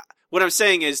mean, what I'm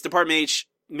saying is Department H,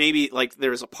 maybe like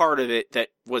there was a part of it that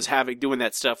was doing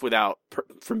that stuff without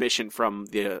permission from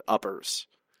the uppers.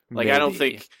 Like, maybe. I don't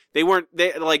think they were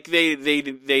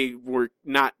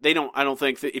not, I don't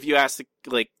think that if you ask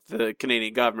the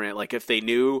Canadian government, like if they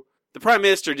knew, the Prime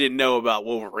Minister didn't know about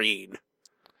Wolverine.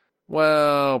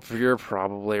 Well, you're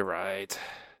probably right.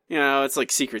 It's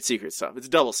like secret stuff. It's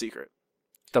double secret.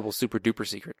 Double super duper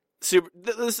secret.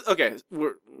 Okay,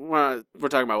 we're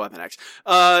talking about Weapon X.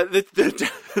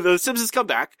 The Simpsons come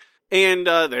back and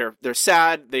they're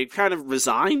sad. They kind of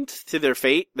resigned to their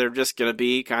fate. They're just gonna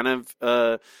be kind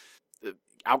of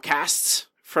outcasts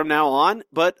from now on.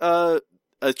 But a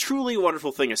truly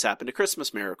wonderful thing has happened. A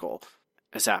Christmas miracle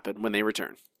has happened when they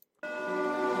return.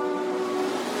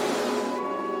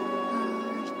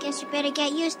 Guess you better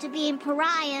get used to being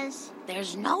pariahs.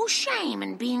 There's no shame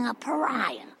in being a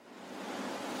pariah.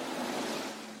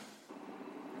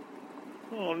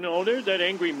 Oh, no, there's that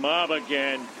angry mob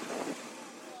again.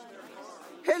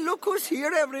 Hey, look who's here,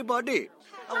 everybody.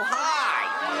 Oh, hi.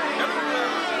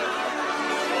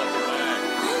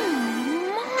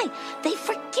 Oh, my. They've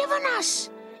forgiven us.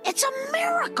 It's a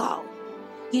miracle.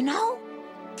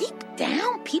 Deep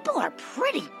down, people are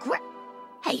pretty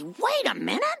Hey, wait a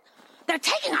minute. They're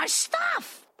taking our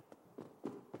stuff.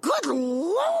 Good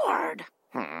Lord.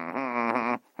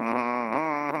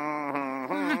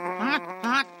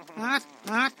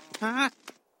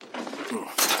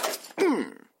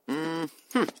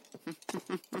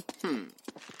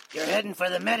 You're heading for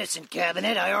the medicine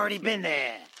cabinet. I already been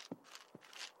there.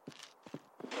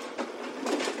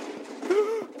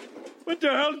 What the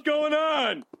hell's going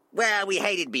on? Well, we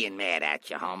hated being mad at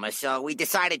you, Homer, so we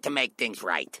decided to make things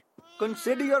right.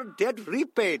 Consider your debt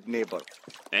repaid, neighbor.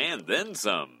 And then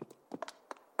some.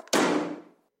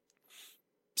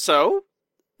 So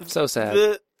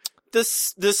sad.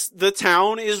 The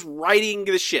town is righting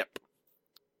the ship.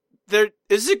 This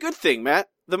is a good thing, Matt.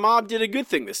 The mob did a good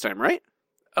thing this time, right?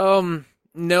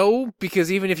 No,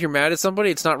 because even if you're mad at somebody,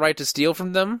 it's not right to steal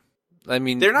from them. I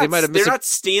mean, they're not not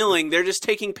stealing. They're just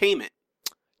taking payment.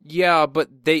 Yeah, but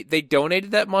they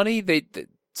donated that money.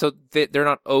 They're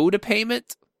not owed a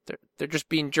payment. They're just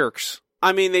being jerks.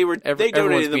 I mean, they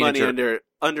donated the money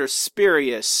under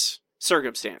spurious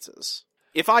circumstances.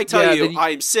 If I tell you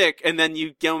I'm sick and then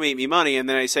you donate me money and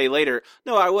then I say later,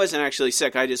 no, I wasn't actually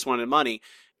sick, I just wanted money,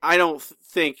 I don't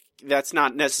think that's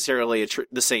not necessarily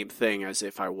the same thing as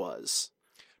if I was.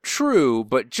 True,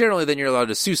 but generally then you're allowed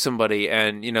to sue somebody,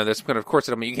 and, there's some kind of court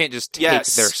settlement. You can't just take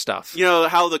their stuff. You know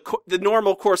how the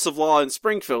normal course of law in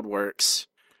Springfield works.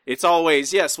 It's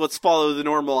always, yes, let's follow the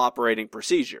normal operating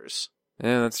procedures.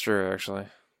 Yeah, that's true, actually.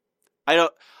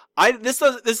 This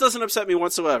doesn't upset me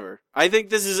whatsoever. I think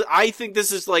this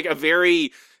is like a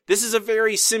very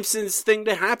Simpsons thing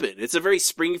to happen. It's a very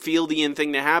Springfieldian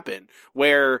thing to happen,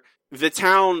 where the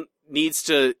town needs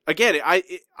to, again,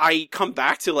 I come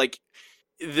back to like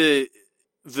the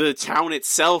town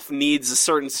itself needs a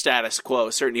certain status quo,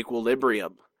 a certain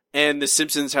equilibrium, and the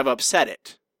Simpsons have upset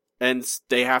it, and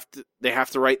they have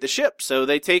to right the ship, so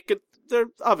they take their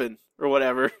oven or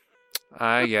whatever.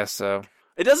 I guess so.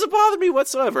 It doesn't bother me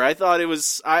whatsoever. I thought it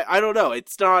was, I don't know,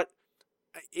 it's not,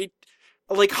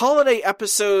 like holiday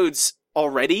episodes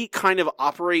already kind of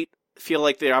feel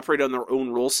like they operate on their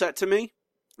own rule set to me.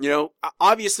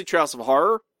 Obviously Trails of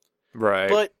Horror. Right.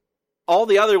 But all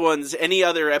the other ones, any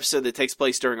other episode that takes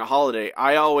place during a holiday,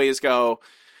 I always go,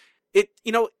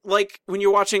 like when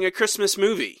you're watching a Christmas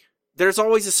movie, there's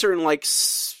always a certain like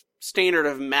standard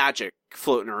of magic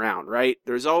floating around, right?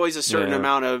 There's always a certain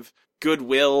amount of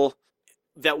goodwill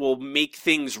that will make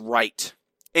things right.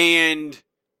 And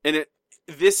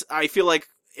I feel like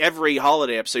every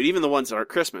holiday episode, even the ones that aren't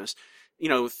Christmas,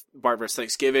 Bart vs.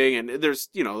 Thanksgiving, and there's,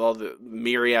 all the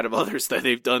myriad of others that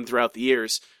they've done throughout the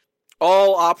years,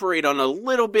 all operate on a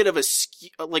little bit of a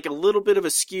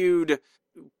skewed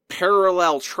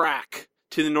parallel track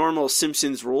to the normal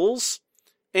Simpsons rules.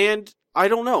 And I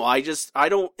don't know. I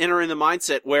don't enter in the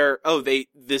mindset where,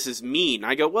 this is mean.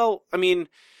 I go, well, I mean,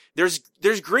 there's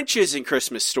Grinches in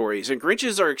Christmas stories, and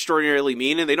Grinches are extraordinarily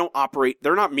mean, and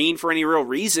they're not mean for any real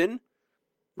reason,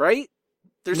 right?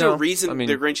 There's no reason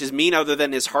the Grinch is mean other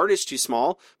than his heart is too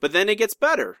small, but then it gets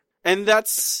better. And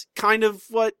that's kind of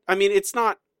what, it's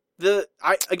not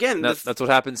that's what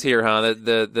happens here, huh?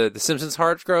 The Simpsons'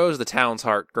 heart grows, the town's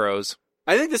heart grows.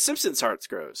 I think the Simpsons' heart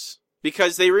grows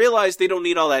because they realize they don't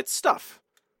need all that stuff.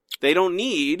 They don't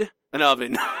need an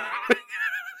oven.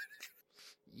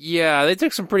 Yeah, they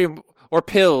took some or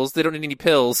pills. They don't need any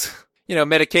pills.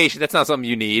 Medication, that's not something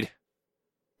you need.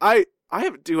 I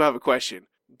do have a question.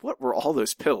 What were all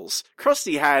those pills?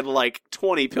 Krusty had like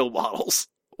 20 pill bottles.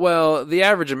 Well, the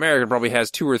average American probably has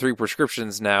 2 or 3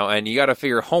 prescriptions now, and you gotta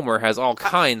figure Homer has all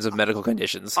kinds of medical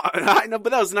conditions. I know,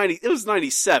 but it was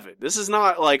 97. This is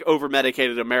not like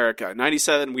over-medicated America.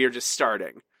 97, we are just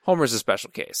starting. Homer's a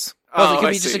special case. Well, it could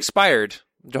be just expired.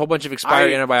 A whole bunch of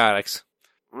expired antibiotics.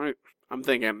 All right. I'm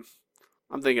thinking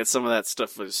some of that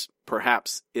stuff was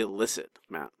perhaps illicit,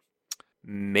 Matt.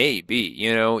 Maybe.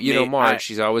 Marge,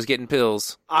 she's always getting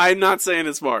pills. I'm not saying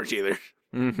it's Marge either.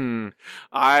 Mm-hmm.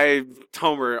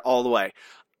 Homer all the way.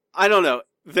 I don't know.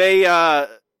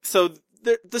 So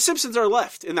the Simpsons are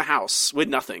left in the house with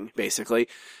nothing, basically.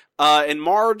 And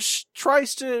Marge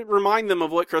tries to remind them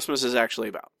of what Christmas is actually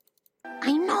about.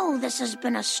 I know this has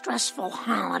been a stressful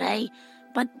holiday,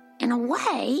 but in a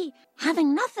way,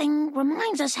 having nothing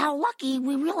reminds us how lucky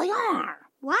we really are.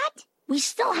 What? We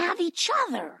still have each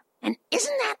other. And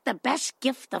isn't that the best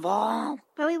gift of all?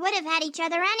 But we would have had each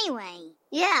other anyway.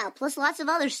 Yeah, plus lots of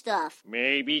other stuff.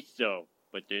 Maybe so,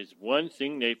 but there's one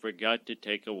thing they forgot to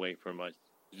take away from us.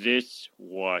 This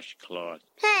washcloth.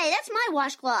 Hey, that's my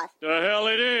washcloth. The hell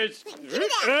it is! Stop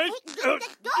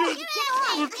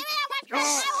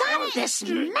this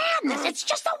madness! It's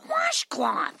just a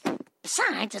washcloth.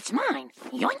 Besides, it's mine.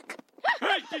 Yoink.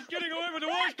 Hey, she's getting away with the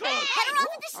washcloth! Head her off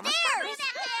at the stairs!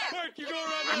 Bart, you go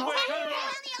around that way.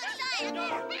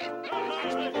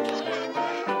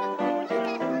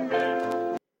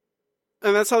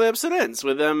 And that's how the episode ends,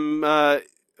 with them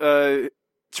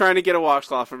trying to get a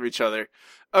washcloth from each other.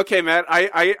 Okay, Matt,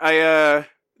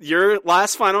 your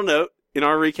last final note in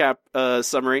our recap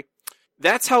summary.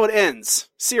 That's how it ends.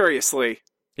 Seriously.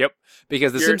 Yep.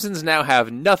 Because the Simpsons now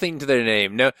have nothing to their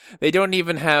name. No, they don't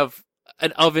even have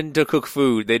an oven to cook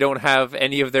food. They don't have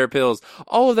any of their pills.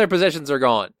 All of their possessions are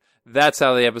gone. That's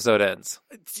how the episode ends.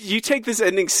 You take this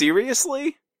ending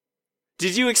seriously?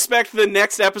 Did you expect the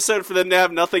next episode for them to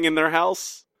have nothing in their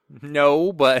house?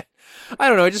 No, but I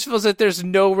don't know. It just feels like there's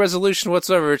no resolution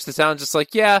whatsoever. It's the town just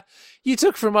like, yeah, you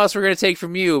took from us, we're going to take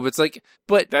from you. But it's like,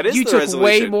 but you took resolution.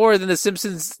 Way more than the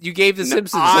Simpsons. You gave the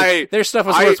Simpsons. Their stuff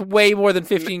was worth way more than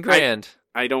 $15,000.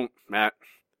 I don't, Matt.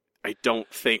 I don't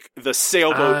think the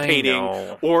sailboat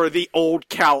painting or the old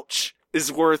couch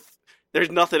is worth. There's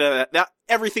nothing in that.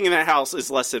 Everything in that house is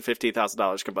less than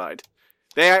 $15,000 combined.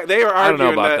 They are arguing I don't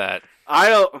know about that.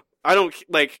 I don't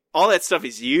like all that stuff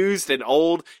is used and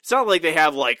old. It's not like they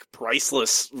have like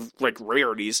priceless like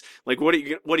rarities. Like what are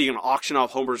you going to auction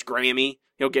off Homer's Grammy?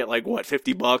 He'll get like what,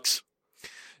 $50?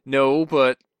 No,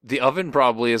 but The oven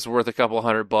probably is worth a couple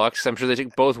 $100. I'm sure they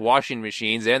took both washing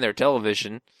machines and their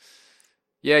television.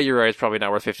 Yeah, you're right. It's probably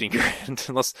not worth $15,000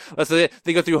 unless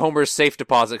they go through Homer's safe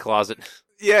deposit closet.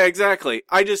 Yeah, exactly.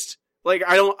 I just like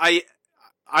I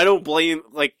don't blame,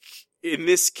 like, in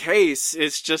this case.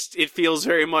 It's just it feels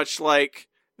very much like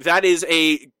that is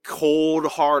a cold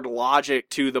hard logic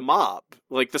to the mob.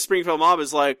 Like the Springfield mob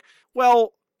is like,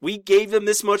 well, we gave them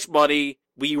this much money,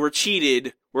 we were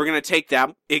cheated, we're going to take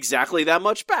that exactly that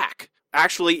much back.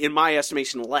 Actually, in my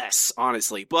estimation, less,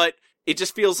 honestly. But it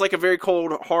just feels like a very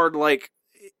cold, hard, like,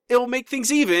 it'll make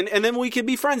things even, and then we can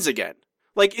be friends again.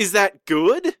 Like, is that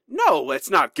good? No, that's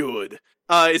not good.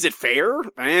 Is it fair?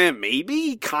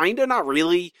 Maybe, kinda, not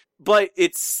really. But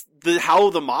it's how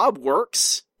the mob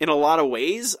works in a lot of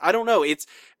ways. I don't know.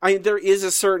 There is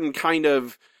a certain kind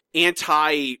of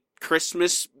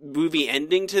anti-Christmas movie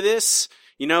ending to this,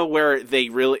 you know, where they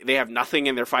have nothing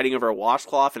and they're fighting over a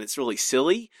washcloth and it's really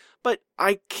silly. But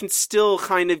I can still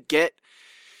kind of get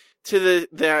to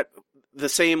the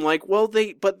same, like, well,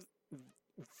 but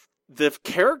the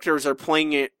characters are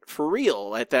playing it for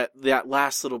real at that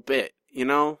last little bit, you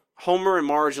know? Homer and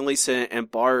Marge and Lisa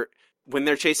and Bart, when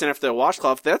they're chasing after the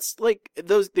washcloth, that's like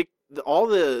all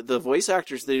the voice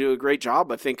actors, they do a great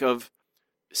job, I think, of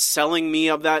selling me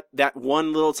of that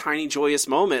one little tiny joyous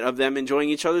moment of them enjoying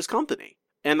each other's company.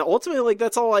 And ultimately, like,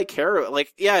 that's all I care about.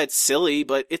 Like, yeah, it's silly,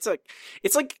 but it's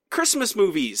like Christmas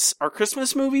movies. Are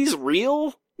Christmas movies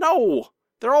real? No.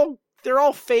 They're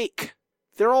all fake.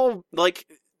 They're all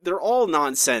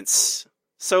nonsense.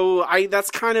 So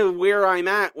that's kind of where I'm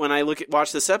at when I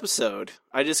watch this episode.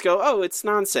 I just go, oh, it's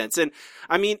nonsense. And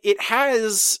I mean, it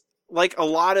has like a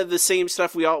lot of the same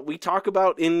stuff we talk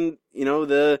about in, you know,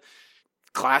 the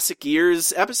classic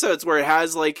years episodes, where it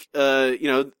has like, you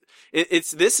know,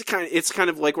 it's kind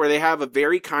of like where they have a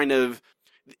very kind of,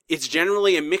 it's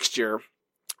generally a mixture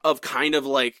of kind of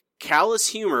like callous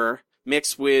humor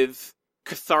mixed with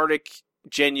cathartic,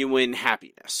 genuine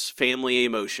happiness, family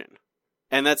emotion.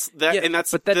 And but that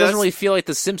doesn't really feel like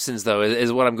The Simpsons, though,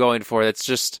 is what I'm going for. It's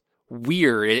just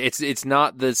weird. It's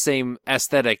not the same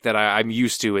aesthetic that I'm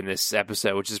used to in this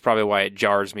episode, which is probably why it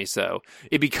jars me so.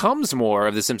 It becomes more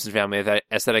of the Simpsons family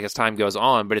aesthetic as time goes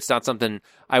on, but it's not something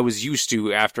I was used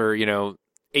to after, you know,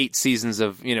 8 seasons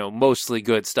of, you know, mostly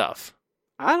good stuff.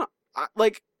 I don't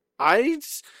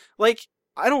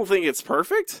think it's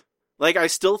perfect. Like, I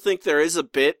still think there is a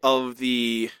bit of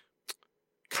the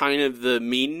kind of the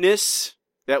meanness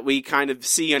that we kind of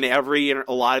see in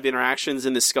a lot of interactions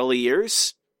in the Scully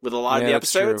years with a lot of the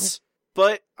episodes. True.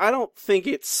 But I don't think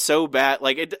it's so bad.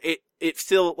 Like, it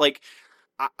still, like,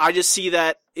 I just see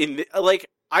that like,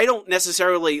 I don't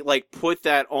necessarily, like, put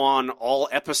that on all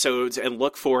episodes and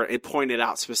look for it and point it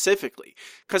out specifically.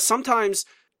 Because sometimes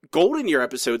Golden Year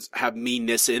episodes have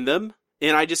meanness in them.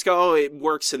 And I just go, oh, it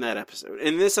works in that episode.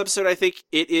 In this episode, I think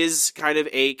it is kind of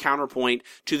a counterpoint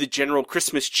to the general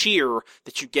Christmas cheer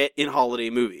that you get in holiday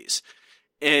movies.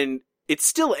 And it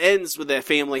still ends with a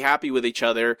family happy with each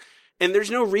other. And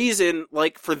there's no reason,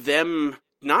 like, for them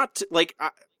not to, like,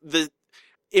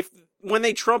 when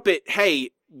they trumpet,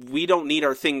 hey, we don't need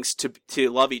our things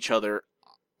to love each other,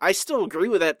 I still agree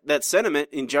with that sentiment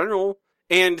in general.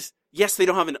 And yes, they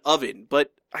don't have an oven,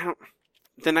 but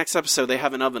the next episode, they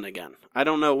have an oven again. I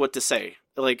don't know what to say.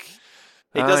 Like,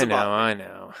 it doesn't bother me. I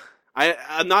know.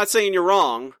 I'm not saying you're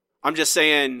wrong. I'm just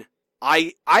saying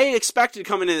I expected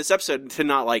coming into this episode to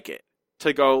not like it,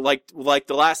 to go like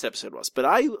the last episode was. But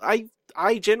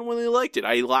I genuinely liked it.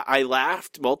 I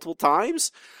laughed multiple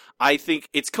times. I think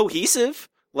it's cohesive.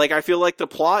 Like, I feel like the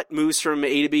plot moves from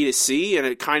A to B to C in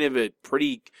a kind of a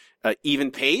pretty even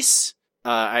pace.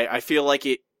 I feel like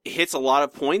it hits a lot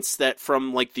of points that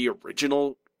from like the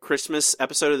original Christmas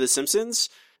episode of The Simpsons,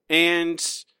 and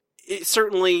it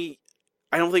certainly,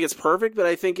 I don't think it's perfect, but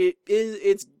I think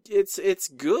it's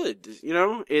good. You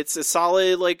know, it's a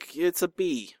solid, like, it's a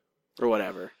B or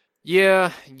whatever.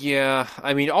 Yeah.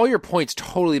 I mean, all your points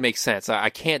totally make sense.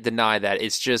 I can't deny that.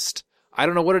 It's just, I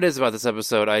don't know what it is about this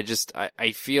episode.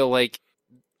 I feel like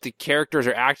the characters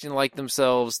are acting like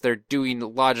themselves. They're doing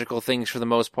logical things for the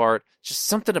most part. Just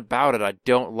something about it I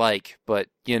don't like, but,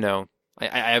 you know,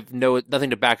 I have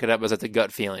nothing to back it up as that's a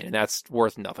gut feeling, and that's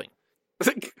worth nothing.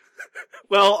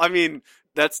 Well, I mean,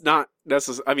 that's not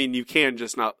necessarily, I mean, you can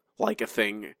just not like a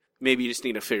thing. Maybe you just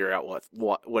need to figure out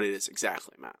what it is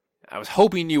exactly, Matt. I was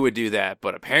hoping you would do that,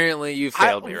 but apparently you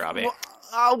failed me, Robbie.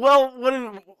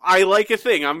 Well, I like a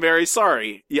thing. I'm very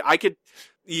sorry. Yeah, I could,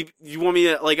 you want me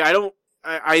to, like,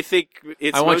 I think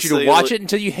it's I want you to watch it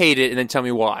until you hate it and then tell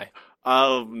me why.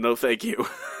 Oh, no thank you.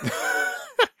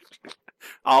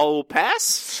 I'll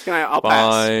pass? I'll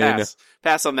Fine.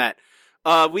 pass on that.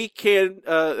 We can,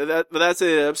 that's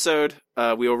the episode.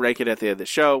 We will rank it at the end of the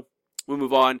show. We'll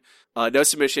move on. No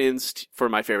submissions for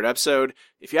my favorite episode.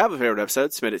 If you have a favorite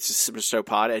episode, submit it to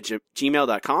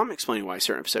superstowpod@gmail.com, explaining why a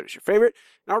certain episode is your favorite,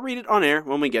 and I'll read it on air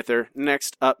when we get there.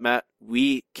 Next up, Matt,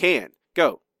 we can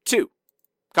go to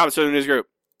Comments from the News Group.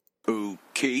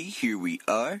 Okay, here we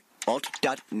are.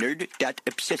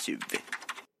 Alt.nerd.obsessive.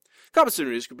 Comments from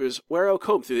the News Group is where I'll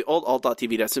comb through the old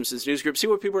alt.tv.simpsons news group, see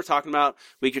what people were talking about a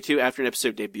week or two after an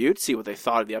episode debuted, see what they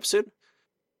thought of the episode.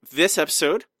 This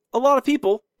episode, a lot of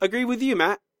people agree with you,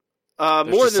 Matt.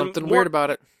 There's something weird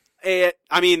about it.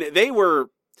 I mean, they were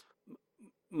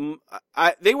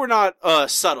not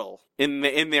subtle in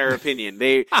their opinion.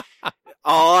 A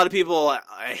lot of people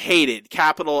hated,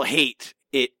 capital hate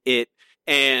it,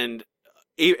 and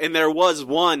there was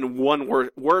one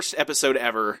worst episode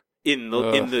ever in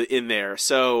there.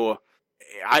 So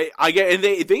I get, and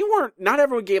they weren't. Not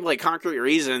everyone gave like concrete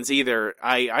reasons either.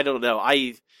 I don't know.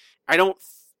 I don't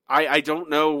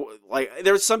know. Like,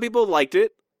 there was some people who liked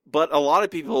it, but a lot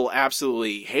of people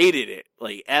absolutely hated it.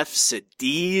 Like F's and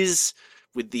D's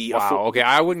with the. Wow. Okay,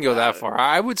 I wouldn't go that far.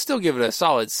 I would still give it a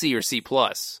solid C or C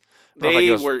plus.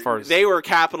 They were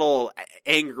capital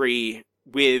angry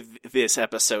with this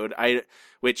episode.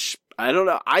 Which I don't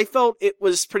know. I felt it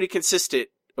was pretty consistent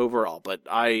overall, but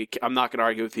I'm not going to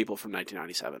argue with people from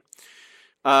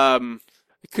 1997.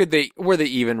 Were they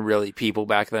even really people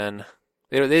back then?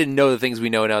 They didn't know the things we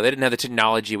know now. They didn't have the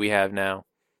technology we have now.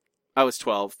 I was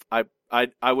 12. I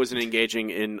wasn't engaging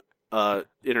in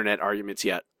internet arguments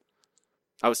yet.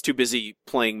 I was too busy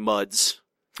playing MUDs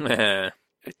at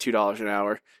 $2 an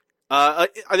hour.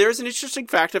 There's an interesting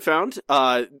fact I found.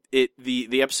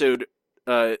 The episode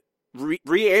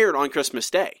re-aired on Christmas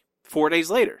Day, 4 days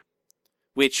later,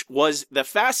 which was the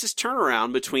fastest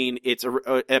turnaround between its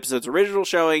episode's original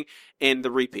showing and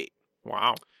the repeat.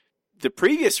 Wow. The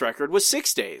previous record was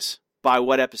 6 days. By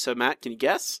what episode, Matt? Can you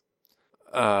guess?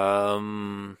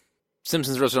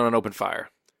 Simpsons Roasted on an Open Fire.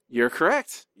 You're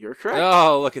correct.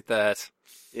 Oh, look at that.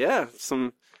 Yeah, it's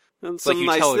like you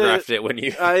telegraphed it when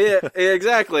you. Yeah,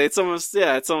 exactly. It's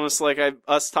almost like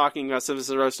us talking about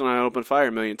Simpsons Roasted on an Open Fire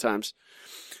a million times.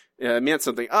 Yeah, it meant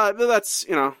something. But that's,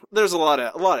 there's a lot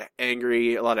of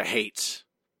angry, a lot of hate.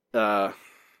 I'm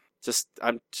just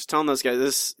telling those guys,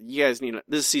 this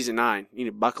is season 9. You need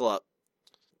to buckle up.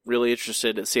 Really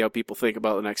interested to see how people think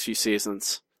about the next few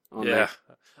seasons. Yeah.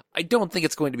 I don't think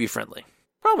it's going to be friendly.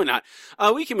 Probably not.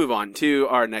 We can move on to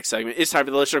our next segment. It's time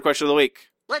for the listener question of the week.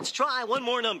 Let's try one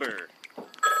more number.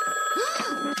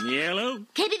 Yellow.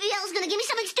 KBBL is going to give me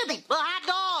something stupid. A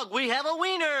hot dog. We have a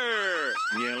wiener.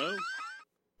 Yellow.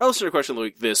 Our listener question of the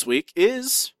week this week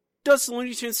is, does the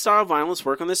Looney Tunes style violence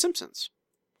work on The Simpsons?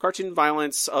 Cartoon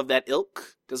violence of that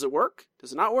ilk, does it work?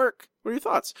 Does it not work? What are your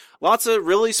thoughts? Lots of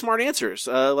really smart answers.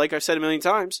 Like I've said a million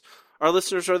times, our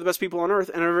listeners are the best people on earth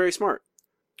and are very smart.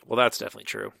 Well, that's definitely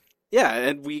true. Yeah,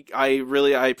 and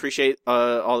I appreciate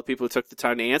all the people who took the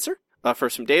time to answer.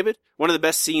 First from David. One of the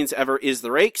best scenes ever is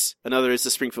the rakes. Another is the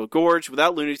Springfield Gorge.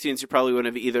 Without Looney Tunes, you probably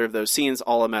wouldn't have either of those scenes,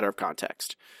 all a matter of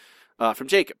context. From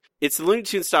Jacob. It's the Looney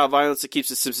Tunes style violence that keeps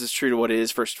The Simpsons true to what it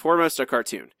is, first and foremost, a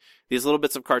cartoon. These little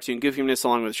bits of cartoon goofiness,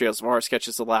 along with the Trails of Horror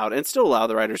sketches, allowed and still allow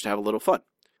the writers to have a little fun.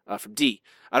 From D.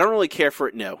 I don't really care for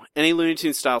it, no. Any Looney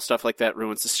Tunes style stuff like that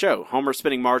ruins the show. Homer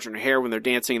spinning Marge in her hair when they're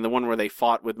dancing, and the one where they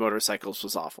fought with motorcycles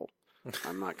was awful.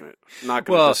 I'm not gonna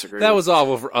disagree. That was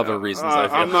awful for other reasons. I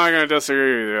feel. I'm not gonna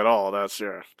disagree with you at all. That's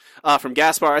sure. From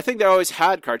Gaspar, I think they always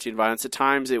had cartoon violence. At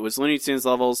times, it was Looney Tunes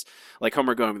levels, like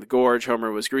Homer going to the gorge.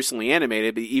 Homer was gruesomely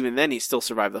animated, but even then, he still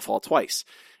survived the fall twice.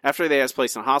 After they had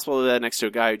placed in a hospital bed next to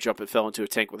a guy who jumped and fell into a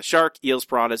tank with a shark, eels,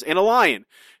 piranhas, and a lion.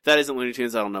 If that isn't Looney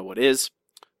Tunes, I don't know what is.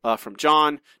 From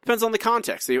John, depends on the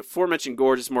context. The aforementioned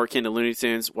gorge is more akin to Looney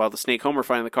Tunes, while the snake Homer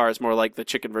fighting the car is more like the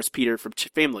Chicken vs. Peter from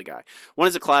Family Guy. One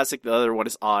is a classic, the other one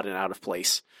is odd and out of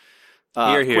place.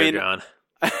 Here, Quinn, John.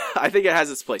 I think it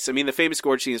has its place. I mean, the famous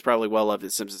gorge scene is probably well loved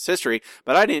in Simpsons history,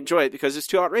 but I didn't enjoy it because it's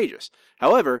too outrageous.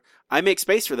 However, I make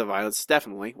space for the violence,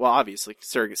 definitely. Well, obviously,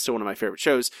 Surrogate's still one of my favorite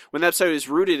shows. When the episode is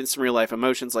rooted in some real-life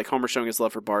emotions, like Homer showing his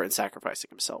love for Bart and sacrificing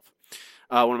himself.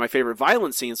 One of my favorite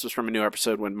violent scenes was from a new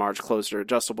episode when Marge closed her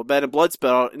adjustable bed and blood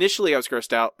spilled out. Initially, I was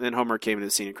grossed out, and then Homer came into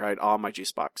the scene and cried, "Oh, my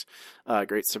juice box."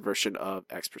 Great subversion of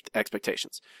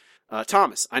expectations.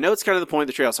 Thomas, I know it's kind of the point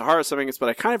of the Treehouse of Horror segments, but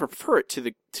I kind of prefer it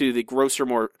to the grosser,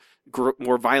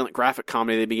 more violent graphic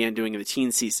comedy they began doing in the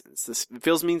teen seasons. This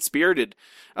feels mean-spirited.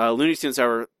 Looney Tunes,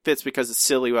 however, fits because it's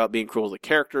silly without being cruel to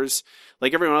characters.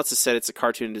 Like everyone else has said, it's a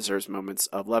cartoon and deserves moments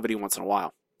of levity once in a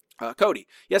while. Cody,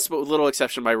 yes, but with little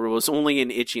exception by rules, only in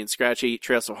Itchy and Scratchy,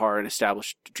 Trails of Horror, and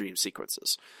established dream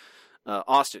sequences.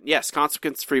 Austin, yes,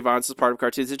 consequence-free violence is part of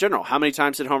cartoons in general. How many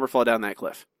times did Homer fall down that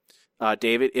cliff?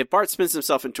 David, if Bart spins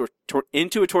himself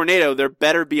into a tornado, there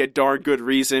better be a darn good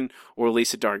reason, or at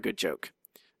least a darn good joke.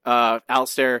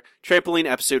 Alistair, trampoline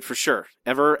episode for sure.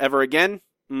 Ever again?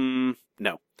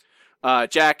 No.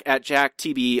 Jack at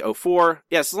JackTB04.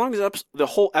 Yes, as long as the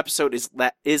whole episode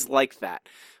is like that.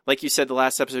 Like you said, the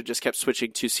last episode just kept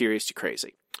switching too serious to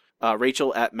crazy.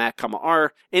 Rachel at Matt,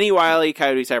 any Wile E.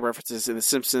 Coyote type references in The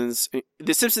Simpsons.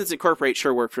 The Simpsons incorporate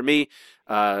sure work for me.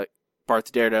 Bart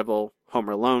the Daredevil,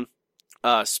 Homer Alone.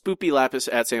 Spoopy Lapis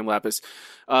at Sam Lapis.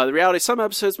 The reality, some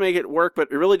episodes make it work,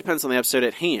 but it really depends on the episode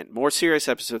at hand. More serious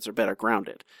episodes are better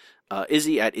grounded.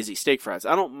 Izzy at Izzy Steak Fries.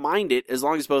 I don't mind it as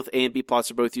long as both A and B plots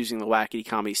are both using the wacky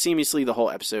comedy seamlessly the whole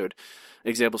episode.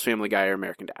 Examples, Family Guy or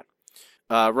American Dad.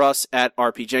 Russ at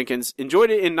RP Jenkins. Enjoyed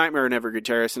it in Nightmare on Evergreen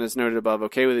Terrace, and as noted above,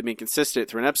 okay with it being consistent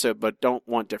through an episode, but don't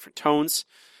want different tones.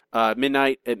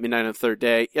 Midnight at Midnight on the Third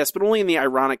Day. Yes, but only in the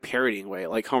ironic parodying way,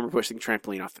 like Homer pushing the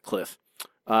trampoline off the cliff.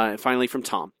 And finally from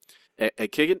Tom. At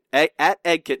Egg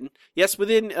Kitten. Yes,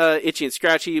 within Itchy and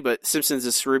Scratchy, but Simpsons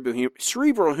is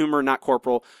cerebral humor, not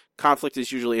corporal. Conflict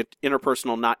is usually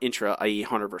interpersonal, not intra, i.e.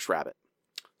 Hunter vs. Rabbit.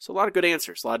 So a lot of good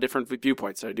answers, a lot of different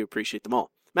viewpoints. I do appreciate them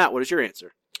all. Matt, what is your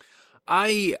answer?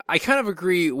 I kind of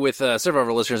agree with several of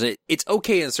our listeners. It's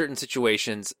okay in certain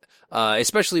situations,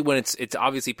 especially when it's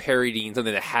obviously parodying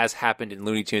something that has happened in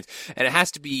Looney Tunes, and it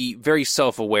has to be very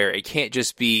self-aware. It can't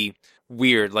just be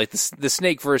weird, like the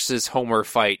Snake versus Homer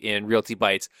fight in Realty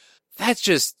Bites. That's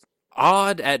just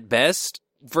odd at best,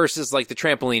 versus like the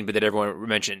trampoline bit that everyone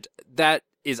mentioned. That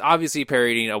is obviously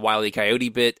parodying a Wile E. Coyote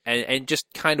bit, and just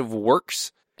kind of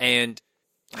works. And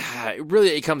really,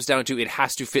 it comes down to it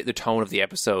has to fit the tone of the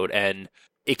episode, and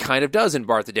it kind of does in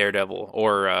Bart the Daredevil,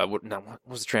 or what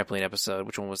was the trampoline episode?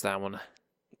 Which one was that one?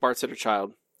 Bart's Inner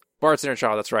Child. Bart's Inner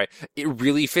Child, that's right. It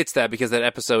really fits that because that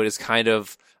episode is kind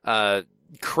of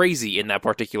crazy in that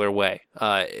particular way.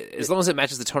 As long as it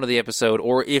matches the tone of the episode,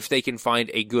 or if they can find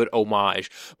a good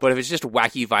homage. But if it's just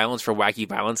wacky violence for wacky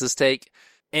violence's sake,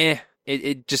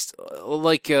 it just,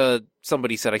 like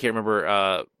somebody said, I can't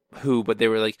remember who, but they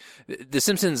were like, The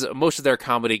Simpsons, most of their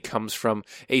comedy comes from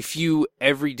a few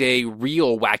everyday,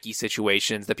 real wacky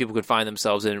situations that people could find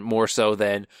themselves in, more so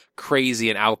than crazy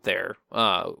and out there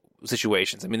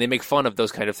situations. I mean, they make fun of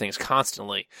those kind of things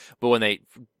constantly, but when they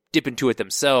dip into it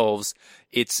themselves,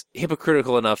 it's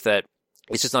hypocritical enough that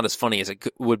it's just not as funny as it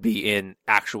would be in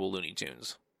actual Looney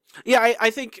Tunes. Yeah, I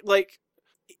think, like,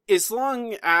 as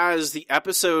long as the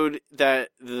episode that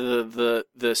the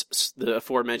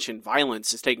aforementioned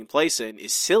violence is taking place in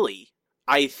is silly,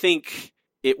 I think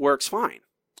it works fine.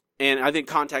 And I think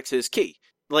context is key.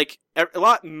 Like,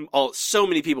 so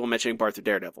many people mentioning Bart the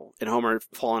Daredevil and Homer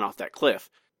falling off that cliff.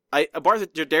 Bart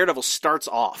the Daredevil starts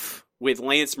off with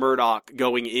Lance Murdoch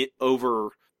going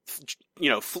over,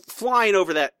 flying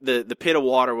over the pit of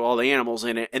water with all the animals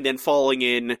in it, and then falling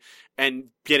in and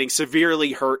getting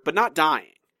severely hurt, but not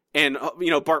dying. And,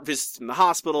 Bart visits him in the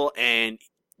hospital, and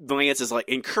Lance is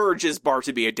encourages Bart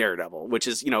to be a daredevil, which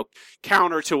is,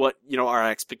 counter to what, our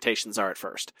expectations are at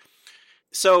first.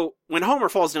 So when Homer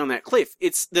falls down that cliff,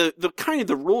 it's the kind of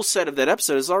the rule set of that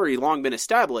episode has already long been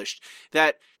established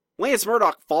that Lance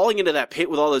Murdoch falling into that pit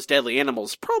with all those deadly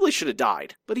animals probably should have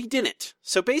died, but he didn't.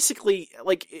 So basically,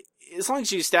 as long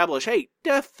as you establish, hey,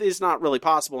 death is not really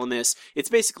possible in this, it's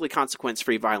basically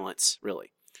consequence-free violence,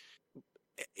 really.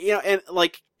 And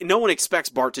no one expects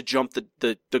Bart to jump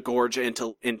the gorge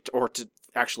or to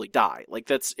actually die.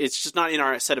 It's just not in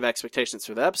our set of expectations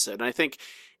for the episode. And I think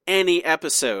any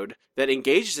episode that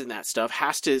engages in that stuff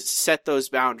has to set those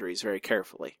boundaries very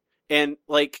carefully. And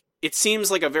it seems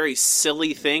like a very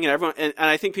silly thing, and everyone, and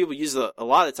I think people use a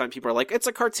lot of the time. People are like, "It's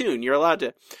a cartoon. You're allowed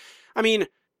to." I mean,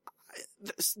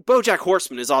 BoJack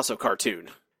Horseman is also a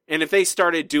cartoon, and if they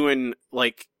started doing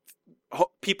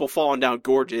people falling down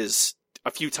gorges a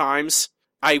few times,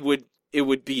 it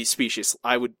would be specious.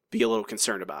 I would be a little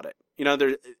concerned about it.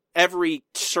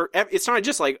 It's not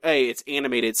just hey, it's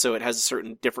animated, so it has a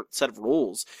certain different set of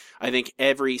rules. I think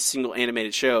every single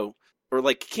animated show, or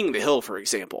King of the Hill, for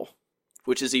example,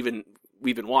 which is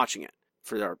we've been watching it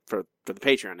for the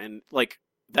Patreon, and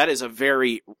that is a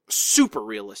very super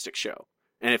realistic show.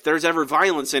 And if there's ever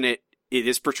violence in it, it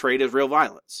is portrayed as real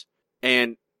violence.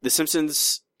 And The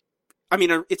Simpsons, I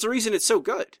mean, it's the reason it's so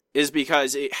good is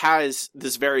because it has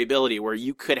this variability where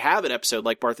you could have an episode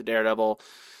like Bart the Daredevil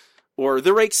or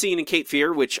the rake scene in Cape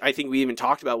Fear, which I think we even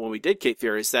talked about when we did Cape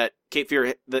Fear, is that Cape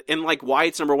Fear, and why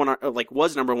it's number one,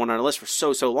 was number one on our list for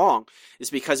so long, is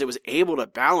because it was able to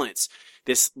balance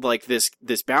this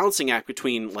balancing act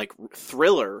between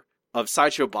thriller of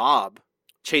Sideshow Bob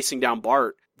chasing down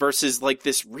Bart versus like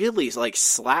this really like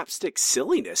slapstick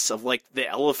silliness of like the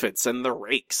elephants and the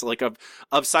rakes, like of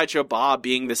Sideshow Bob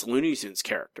being this Looney Tunes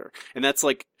character. And that's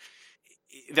why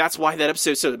that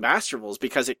episode's so masterful, is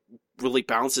because it really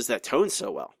balances that tone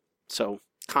so well. So,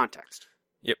 context.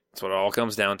 Yep, that's what it all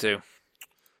comes down to.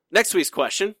 Next week's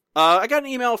question. I got an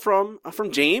email from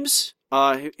James,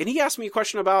 and he asked me a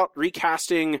question about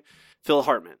recasting Phil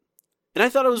Hartman. And I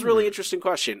thought it was a really interesting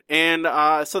question. And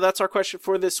so that's our question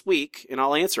for this week, and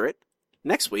I'll answer it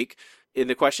next week. And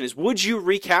the question is, would you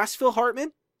recast Phil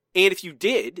Hartman? And if you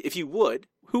would,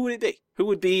 who would it be? Who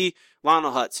would be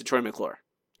Lionel Hutz and Troy McClure?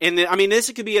 And this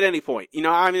could be at any point.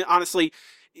 Honestly,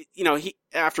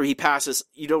 after he passes,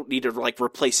 you don't need to like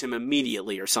replace him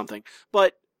immediately or something.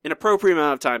 But an appropriate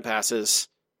amount of time passes,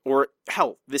 or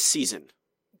hell, this season.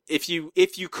 If you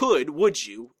could, would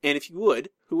you? And if you would,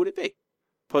 who would it be?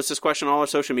 Post this question on all our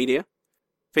social media.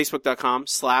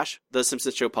 Facebook.com/The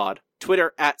Simpsons Show Pod.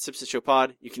 Twitter @Simpsons Show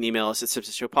Pod. You can email us at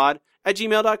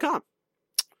simpsonshowpod@gmail.com.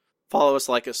 Follow us,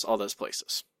 like us, all those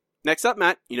places. Next up,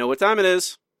 Matt, you know what time it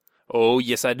is. Oh,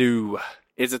 yes, I do.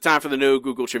 It's the time for the No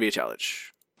Google Trivia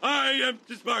Challenge. I am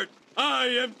too smart. I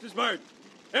am too smart.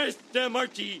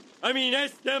 S-M-R-T. I mean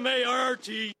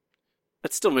S-M-A-R-R-T.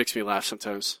 That still makes me laugh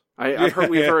sometimes. We've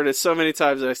heard it so many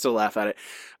times that I still laugh at it.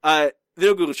 The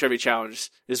No Google Trivia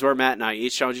Challenge is where Matt and I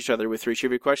each challenge each other with 3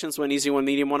 trivia questions, one easy, one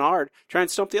medium, one hard. Try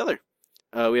and stump the other.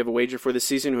 We have a wager for this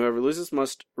season. Whoever loses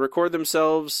must record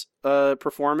themselves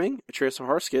performing a Trace of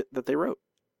Horror skit that they wrote.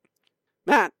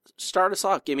 Matt, start us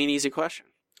off. Give me an easy question.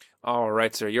 All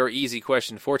right, sir. Your easy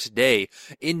question for today.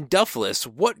 In Duffless,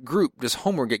 what group does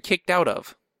Homer get kicked out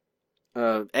of?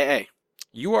 AA.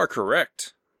 You are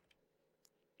correct.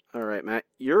 All right, Matt.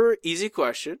 Your easy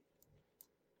question,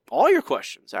 all your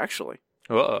questions, actually,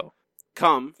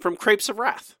 come from Crepes of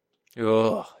Wrath.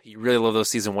 Oh, you really love those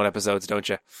season 1 episodes, don't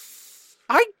you?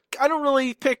 I don't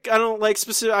really pick, I don't like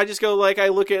specific, I just go like, I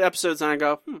look at episodes and I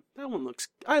go, that one looks,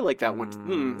 I like that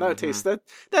one. That tastes,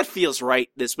 that feels right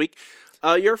this week.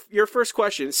 Your first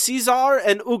question, Caesar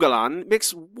and Ugalan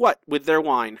mix what with their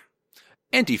wine?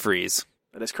 Antifreeze.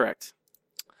 That is correct.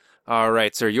 All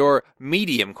right, sir. Your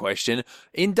medium question.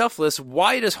 In Duffless,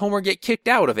 why does Homer get kicked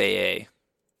out of AA?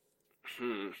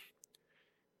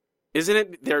 Isn't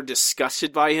it they're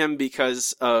disgusted by him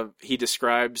because he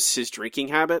describes his drinking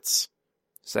habits?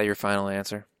 Is that your final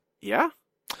answer? Yeah.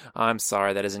 I'm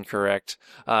sorry, that is incorrect.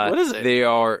 What is it? They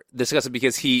are disgusted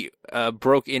because he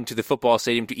broke into the football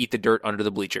stadium to eat the dirt under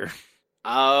the bleacher.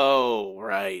 Oh,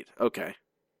 right. Okay.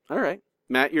 All right.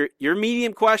 Matt, your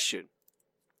medium question.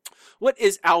 What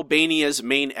is Albania's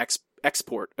main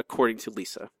export, according to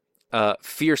Lisa?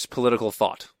 Fierce political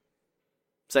thought.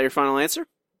 Is that your final answer?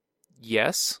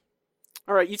 Yes.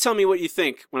 All right, you tell me what you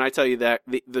think when I tell you that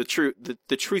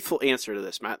the truthful answer to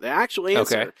this, Matt. The actual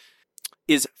answer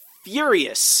is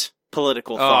furious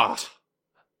political thought.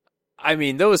 I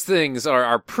mean, those things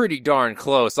are pretty darn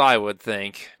close, I would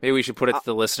think. Maybe we should put it to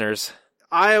the listeners.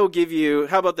 I'll give you,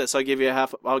 how about this? I'll give you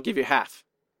half.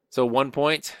 So 1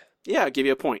 point? Yeah, I'll give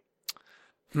you a point.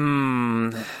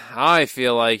 I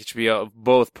feel like it should be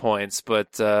both points,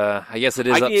 but I guess it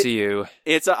is up to you.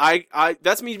 It's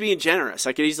that's me being generous.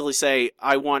 I could easily say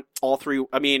I want all 3.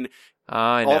 I mean,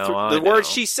 I know. The words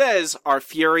she says are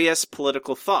furious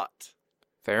political thought.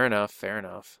 Fair enough.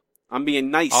 I'm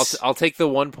being nice. I'll take the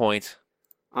 1 point.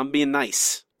 I'm being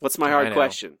nice. What's my hard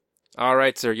question? All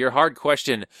right, sir. Your hard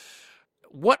question.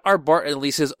 What are Bart and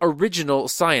Lisa's original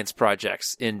science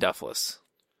projects in Duffless?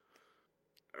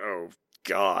 Oh,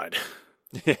 God.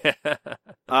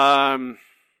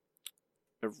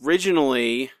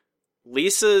 Originally,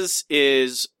 Lisa's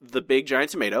is the big giant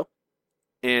tomato,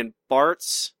 and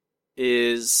Bart's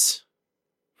is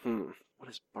what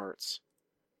is Bart's?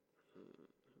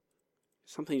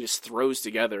 Something he just throws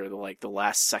together the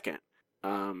last second.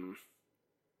 Something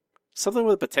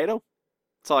with a potato?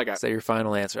 That's all I got. Is that your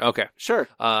final answer? Okay. Sure.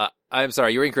 I'm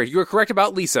sorry, you were incorrect. You were correct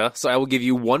about Lisa, so I will give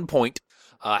you 1 point.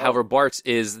 However, Bart's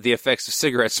is the effects of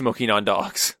cigarette smoking on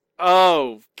dogs.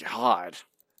 Oh, God.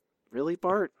 Really,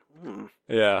 Bart?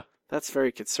 Yeah. That's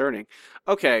very concerning.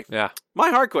 Okay. Yeah.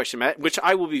 My hard question, Matt, which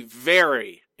I will be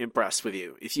very impressed with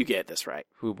you if you get this right.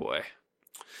 Oh, boy.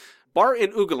 Bart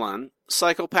and Ugalan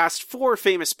cycle past 4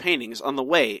 famous paintings on the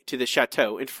way to the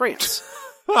chateau in France.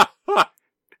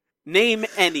 Name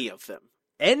any of them.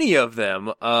 Any of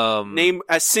them? Name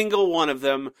a single one of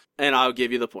them, and I'll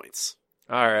give you the points.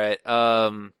 All right. I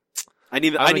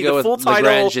need I'm the go full with title. Le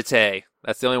Grand Jeté.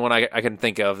 That's the only one I can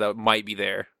think of that might be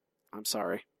there. I'm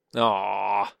sorry.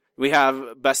 Aww. We have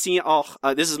Bassinach.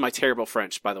 This is my terrible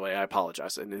French, by the way. I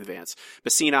apologize in advance.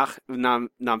 Bassinach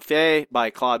Namfe by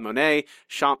Claude Monet.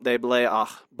 Champ de Blé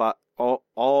by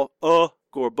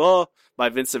Gorbeau by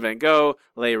Vincent van Gogh.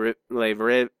 Les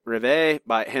Rêves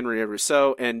by Henri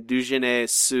Rousseau. And Déjeuner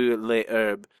sur les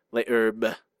herbes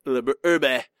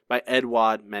by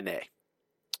Edouard Manet.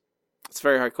 It's a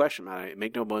very hard question, man. I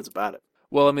make no bones about it.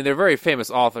 Well, I mean, they're very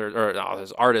famous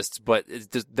artists, but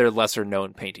they're lesser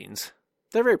known paintings.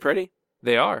 They're very pretty.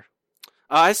 They are.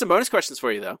 I have some bonus questions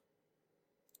for you, though.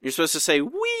 You're supposed to say,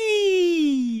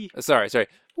 wee! Sorry.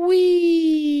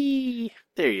 Wee!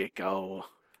 There you go.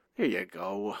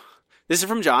 This is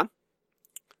from John.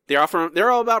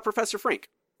 They're all about Professor Frink.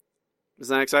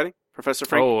 Isn't that exciting? Professor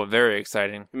Frink? Oh, very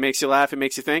exciting. It makes you laugh. It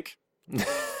makes you think.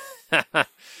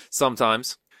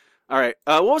 Sometimes. All right.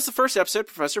 What was the first episode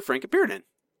Professor Frink appeared in?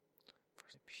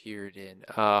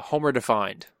 Homer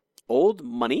Defined. Old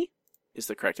Money is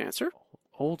the correct answer.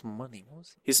 Old Money. What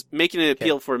was it? He's making an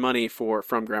appeal for money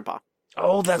from Grandpa.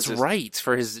 Oh, that's right.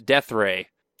 For his death ray.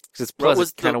 Because it's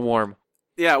pleasant, kind of warm.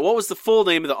 Yeah, what was the full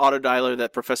name of the autodialer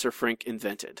that Professor Frink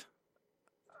invented?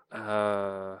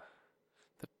 The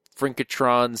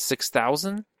Frinkatron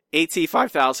 6000?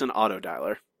 AT5000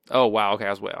 autodialer. Oh, wow. Okay, I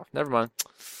was way off. Never mind.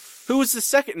 Who was the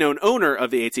second known owner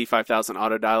of the AT5000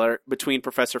 autodialer between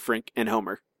Professor Frink and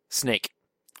Homer? Snake.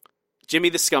 Jimmy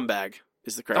the Scumbag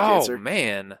is the correct answer. Oh,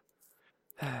 man.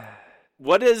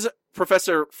 What does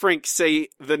Professor Frink say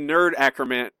the NERD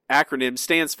acronym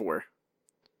stands for?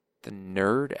 The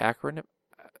NERD acronym?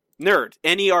 NERD.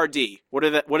 N-E-R-D. What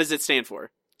does it stand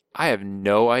for? I have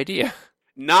no idea.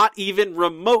 Not even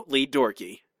remotely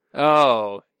dorky.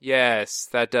 Oh, yes.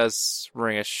 That does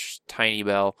ring a tiny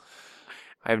bell.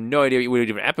 I have no idea what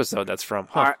even episode that's from.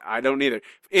 Huh. I don't either.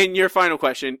 In your final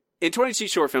question, in 22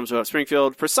 short films about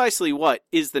Springfield, precisely what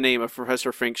is the name of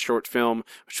Professor Frink's short film,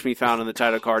 which can be found on the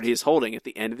title card he is holding at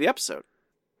the end of the episode?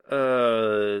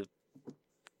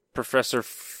 Professor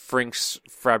Frink's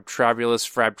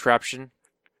Frabtraption?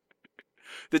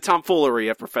 The tomfoolery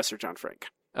of Professor John Frink.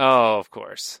 Oh, of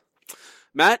course.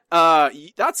 Matt,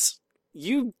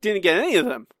 you didn't get any of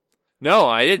them. No,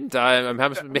 I didn't. I'm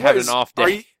having an off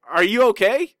day. Are you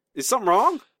okay? Is something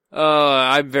wrong?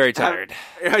 I'm very tired.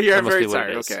 You're very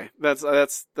tired. Okay, that's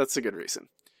a good reason.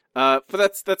 But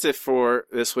that's it for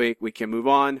this week. We can move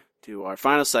on to our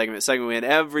final segment. Segment we end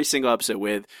every single episode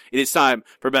with. It is time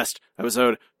for best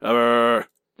episode ever.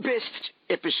 Best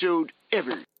episode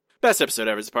ever. Best episode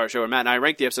ever is a part of the show where Matt and I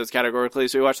rank the episodes categorically,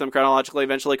 so we watch them chronologically,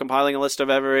 eventually compiling a list of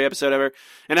every episode ever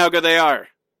and how good they are.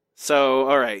 So,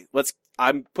 all right,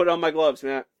 I'm putting on my gloves,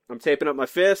 Matt. I'm taping up my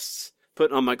fists,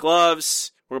 putting on my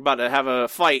gloves. We're about to have a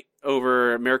fight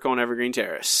over Miracle on Evergreen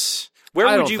Terrace. Where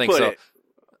would you put it?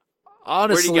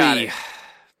 Honestly, where do you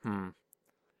got it?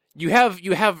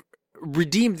 You have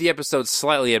redeemed the episode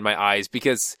slightly in my eyes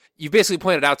because you basically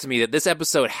pointed out to me that this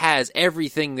episode has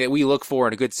everything that we look for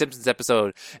in a good Simpsons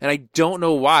episode, and I don't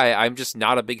know why. I'm just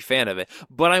not a big fan of it.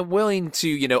 But I'm willing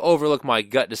to, overlook my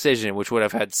gut decision, which would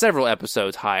have had several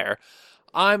episodes higher.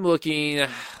 I'm looking.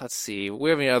 Let's see. We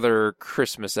have any other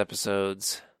Christmas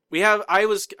episodes? We have. I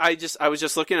was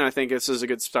just looking, and I think this is a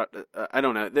good start. I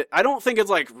don't know. I don't think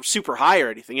it's like super high or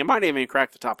anything. It might even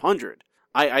crack the top 100.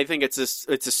 I think it's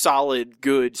a solid,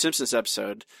 good Simpsons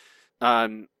episode.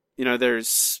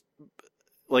 There's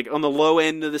like on the low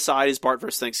end of the side is Bart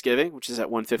vs. Thanksgiving, which is at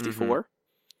 154. Mm-hmm.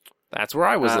 That's where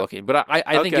I was looking, but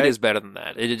I think it is better than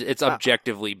that. It's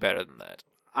objectively better than that.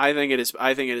 I think it is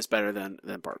better than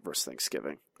Bart vs.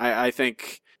 Thanksgiving. I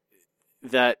think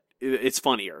that it's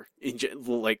funnier.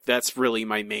 Like that's really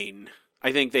my main.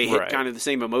 I think they hit kind of the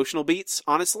same emotional beats.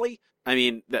 Honestly, I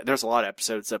mean, there's a lot of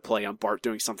episodes that play on Bart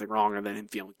doing something wrong and then him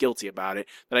feeling guilty about it.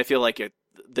 But I feel like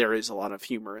there is a lot of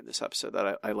humor in this episode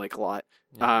that I like a lot.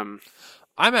 Yeah.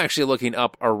 I'm actually looking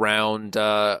up around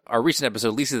our recent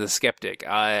episode, Lisa the Skeptic.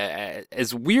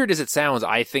 As weird as it sounds,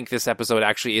 I think this episode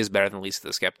actually is better than Lisa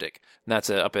the Skeptic. And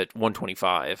that's up at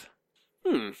 125.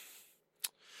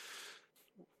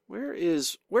 Where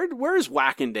is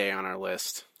Whacking Day on our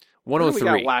list?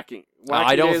 103. Whacking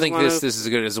I don't Day think this is as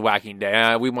good as Whacking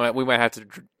Day. We might have to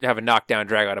have a knockdown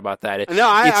drag out about that.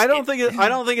 I don't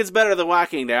think it's better than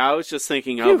Whacking Day. I was just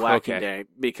thinking of Whacking Day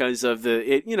because of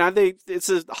it's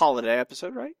a holiday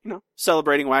episode, right?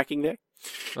 Celebrating Whacking Day.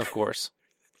 Of course.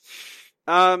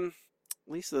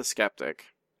 Lisa the Skeptic.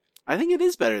 I think it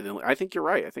is better than. I think you're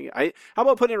right. How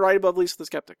about putting it right above Lisa the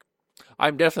Skeptic?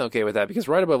 I'm definitely okay with that because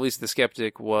right above Lisa the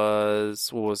Skeptic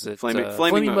was what was it?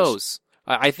 Flaming Moe's.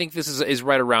 I think this is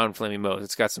right around Flaming Moe's.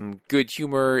 It's got some good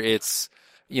humor. It's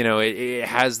it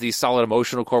has the solid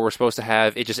emotional core we're supposed to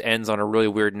have. It just ends on a really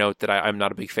weird note that I'm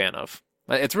not a big fan of.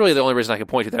 It's really the only reason I can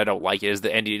point to that I don't like it is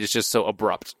the ending is just so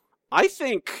abrupt. I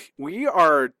think we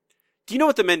are... Do you know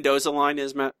what the Mendoza line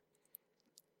is, Matt?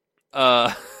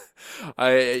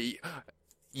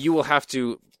 You will have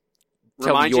to tell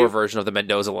Remind me your you? version of the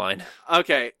Mendoza line.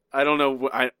 Okay, I don't know.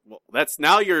 That's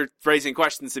now you're raising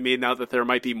questions to me now that there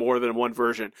might be more than one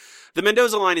version. The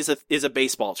Mendoza line is a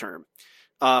baseball term.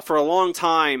 For a long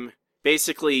time,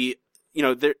 basically,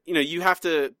 you have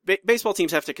to baseball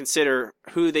teams have to consider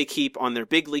who they keep on their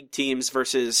big league teams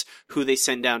versus who they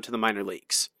send down to the minor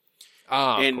leagues.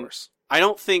 Of course. I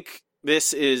don't think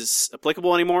this is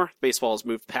applicable anymore. Baseball has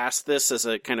moved past this as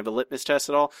a kind of a litmus test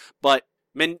at all. But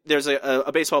there's a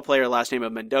baseball player, last name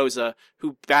of Mendoza,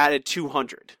 who batted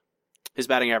 200. His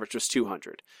batting average was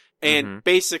 200. And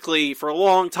basically, for a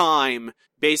long time,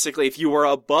 if you were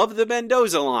above the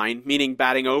Mendoza line, meaning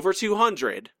batting over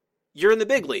 200, you're in the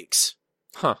big leagues.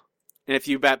 Huh. And if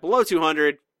you bat below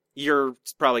 200, you're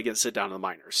probably going to sit down in the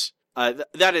minors.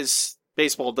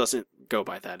 Baseball doesn't go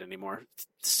by that anymore.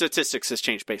 Statistics has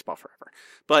changed baseball forever.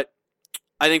 But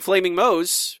I think Flaming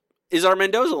Moe's is our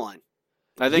Mendoza line.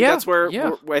 I think that's where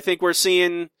I think we're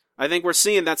seeing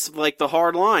that's like the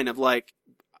hard line of like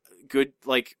good,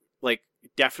 like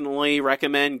definitely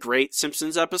recommend great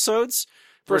Simpsons episodes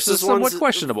versus somewhat ones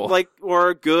questionable, like,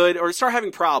 or good, or start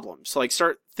having problems, like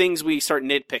we start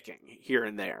nitpicking here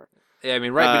and there. Yeah, I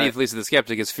mean, right beneath Lisa the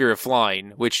Skeptic is Fear of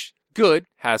Flying, which good,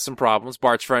 has some problems.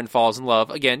 Bart's friend falls in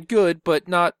love. Again, good, but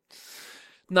not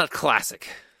classic.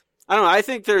 I don't know. I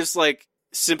think there's like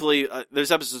simply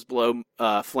there's episodes below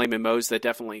Flamin' Moe's that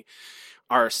definitely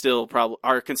are still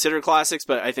are considered classics,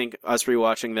 but I think us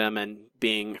rewatching them and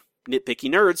being nitpicky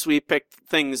nerds, we picked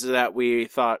things that we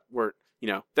thought were,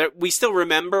 that we still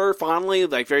remember fondly,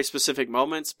 like very specific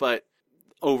moments, but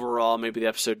overall maybe the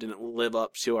episode didn't live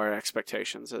up to our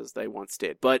expectations as they once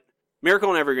did. But Miracle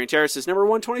on Evergreen Terrace is number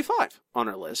 125 on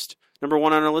our list. Number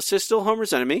 1 on our list is still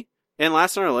Homer's Enemy. And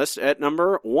last on our list at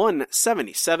number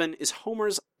 177 is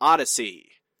Homer's Odyssey.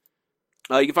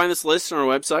 You can find this list on our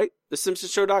website,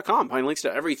 thesimpsonshow.com. Find links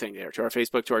to everything there, to our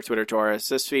Facebook, to our Twitter, to our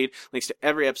RSS feed, links to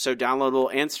every episode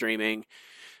downloadable and streaming,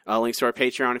 links to our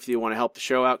Patreon if you want to help the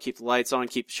show out, keep the lights on,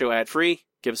 keep the show ad-free.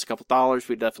 Give us a couple $.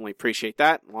 We'd definitely appreciate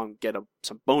that. Along get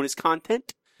some bonus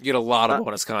content. You get a lot of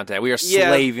bonus content. We are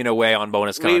slaving away on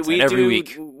bonus content every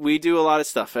week. We do a lot of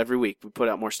stuff every week. We put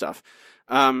out more stuff.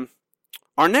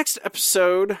 Our next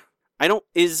episode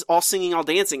is All Singing, All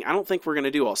Dancing. I don't think we're going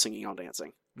to do All Singing, All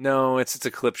Dancing. No, it's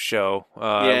a clip show.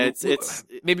 It's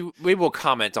maybe we'll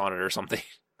comment on it or something.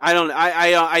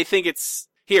 I think it's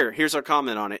here's our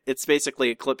comment on it. It's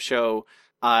basically a clip show.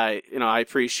 I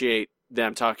appreciate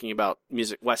them talking about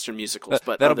Western musicals,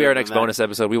 but that'll be our next bonus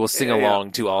episode. We will sing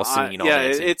along to All Singing, All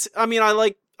Dancing.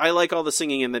 I like all the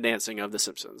singing and the dancing of The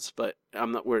Simpsons, but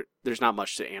there's not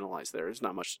much to analyze there. There's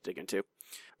not much to dig into.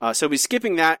 So we'll be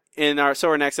skipping that,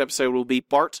 our next episode will be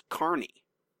Bart Carney,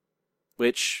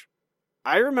 which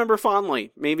I remember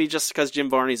fondly, maybe just because Jim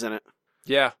Varney's in it.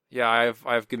 Yeah, I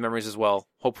have good memories as well.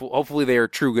 Hopefully they are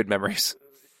true good memories.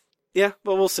 Yeah,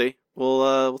 but we'll see.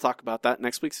 We'll talk about that in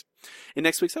next week's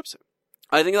episode.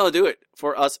 I think that'll do it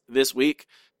for us this week.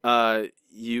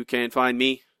 You can find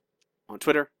me on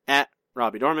Twitter at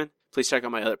Robbie Dorman. Please check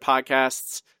out my other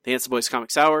podcasts, The Handsome Boys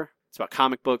Comics Hour. It's about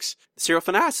comic books. The Serial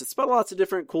Finesse. It's about lots of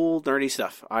different cool, nerdy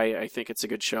stuff. I think it's a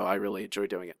good show. I really enjoy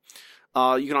doing it.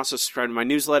 You can also subscribe to my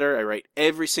newsletter. I write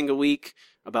every single week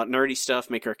about nerdy stuff,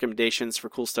 make recommendations for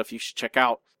cool stuff you should check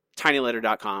out.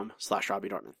 tinyletter.com/Robbie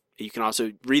Dorman. You can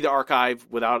also read the archive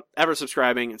without ever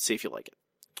subscribing and see if you like it.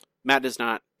 Matt does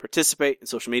not participate in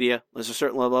social media. Unless a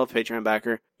certain level of Patreon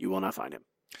backer, you will not find him.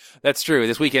 That's true.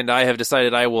 This weekend I have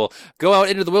decided I will go out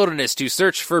into the wilderness to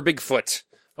search for Bigfoot,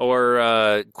 or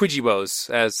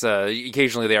Quidjibos, as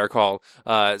occasionally they are called.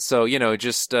 So,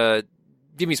 just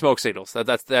give me smoke signals.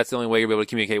 That's the only way you'll be able to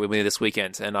communicate with me this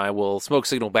weekend, and I will smoke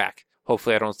signal back.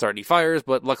 Hopefully I don't start any fires,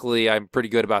 but luckily I'm pretty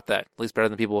good about that. At least better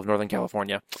than people of Northern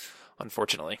California,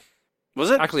 unfortunately. Was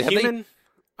it actually human?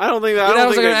 I don't think that. I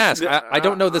was going to ask. I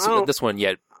don't know this one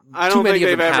yet. Too many of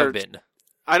them have been.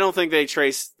 I don't think they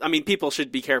trace. I mean, people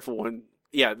should be careful when.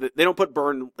 Yeah, they don't put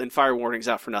burn and fire warnings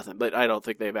out for nothing. But I don't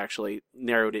think they've actually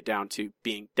narrowed it down to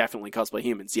being definitely caused by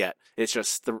humans yet. It's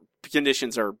just the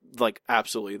conditions are like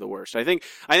absolutely the worst. I think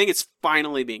it's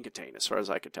finally being contained as far as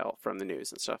I could tell from the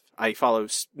news and stuff. I follow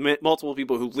multiple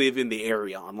people who live in the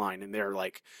area online, and they're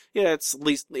like, "Yeah, it's at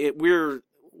least we're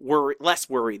less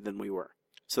worried than we were."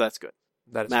 So that's good.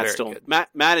 That is Matt's very good.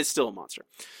 Matt is still a monster.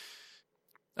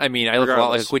 I mean, I look a lot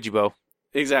like a Quidjibo.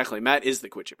 Exactly. Matt is the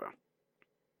Quidjibo.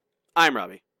 I'm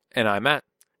Robbie. And I'm Matt.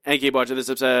 And keep watching this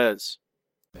episode.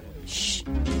 Shh.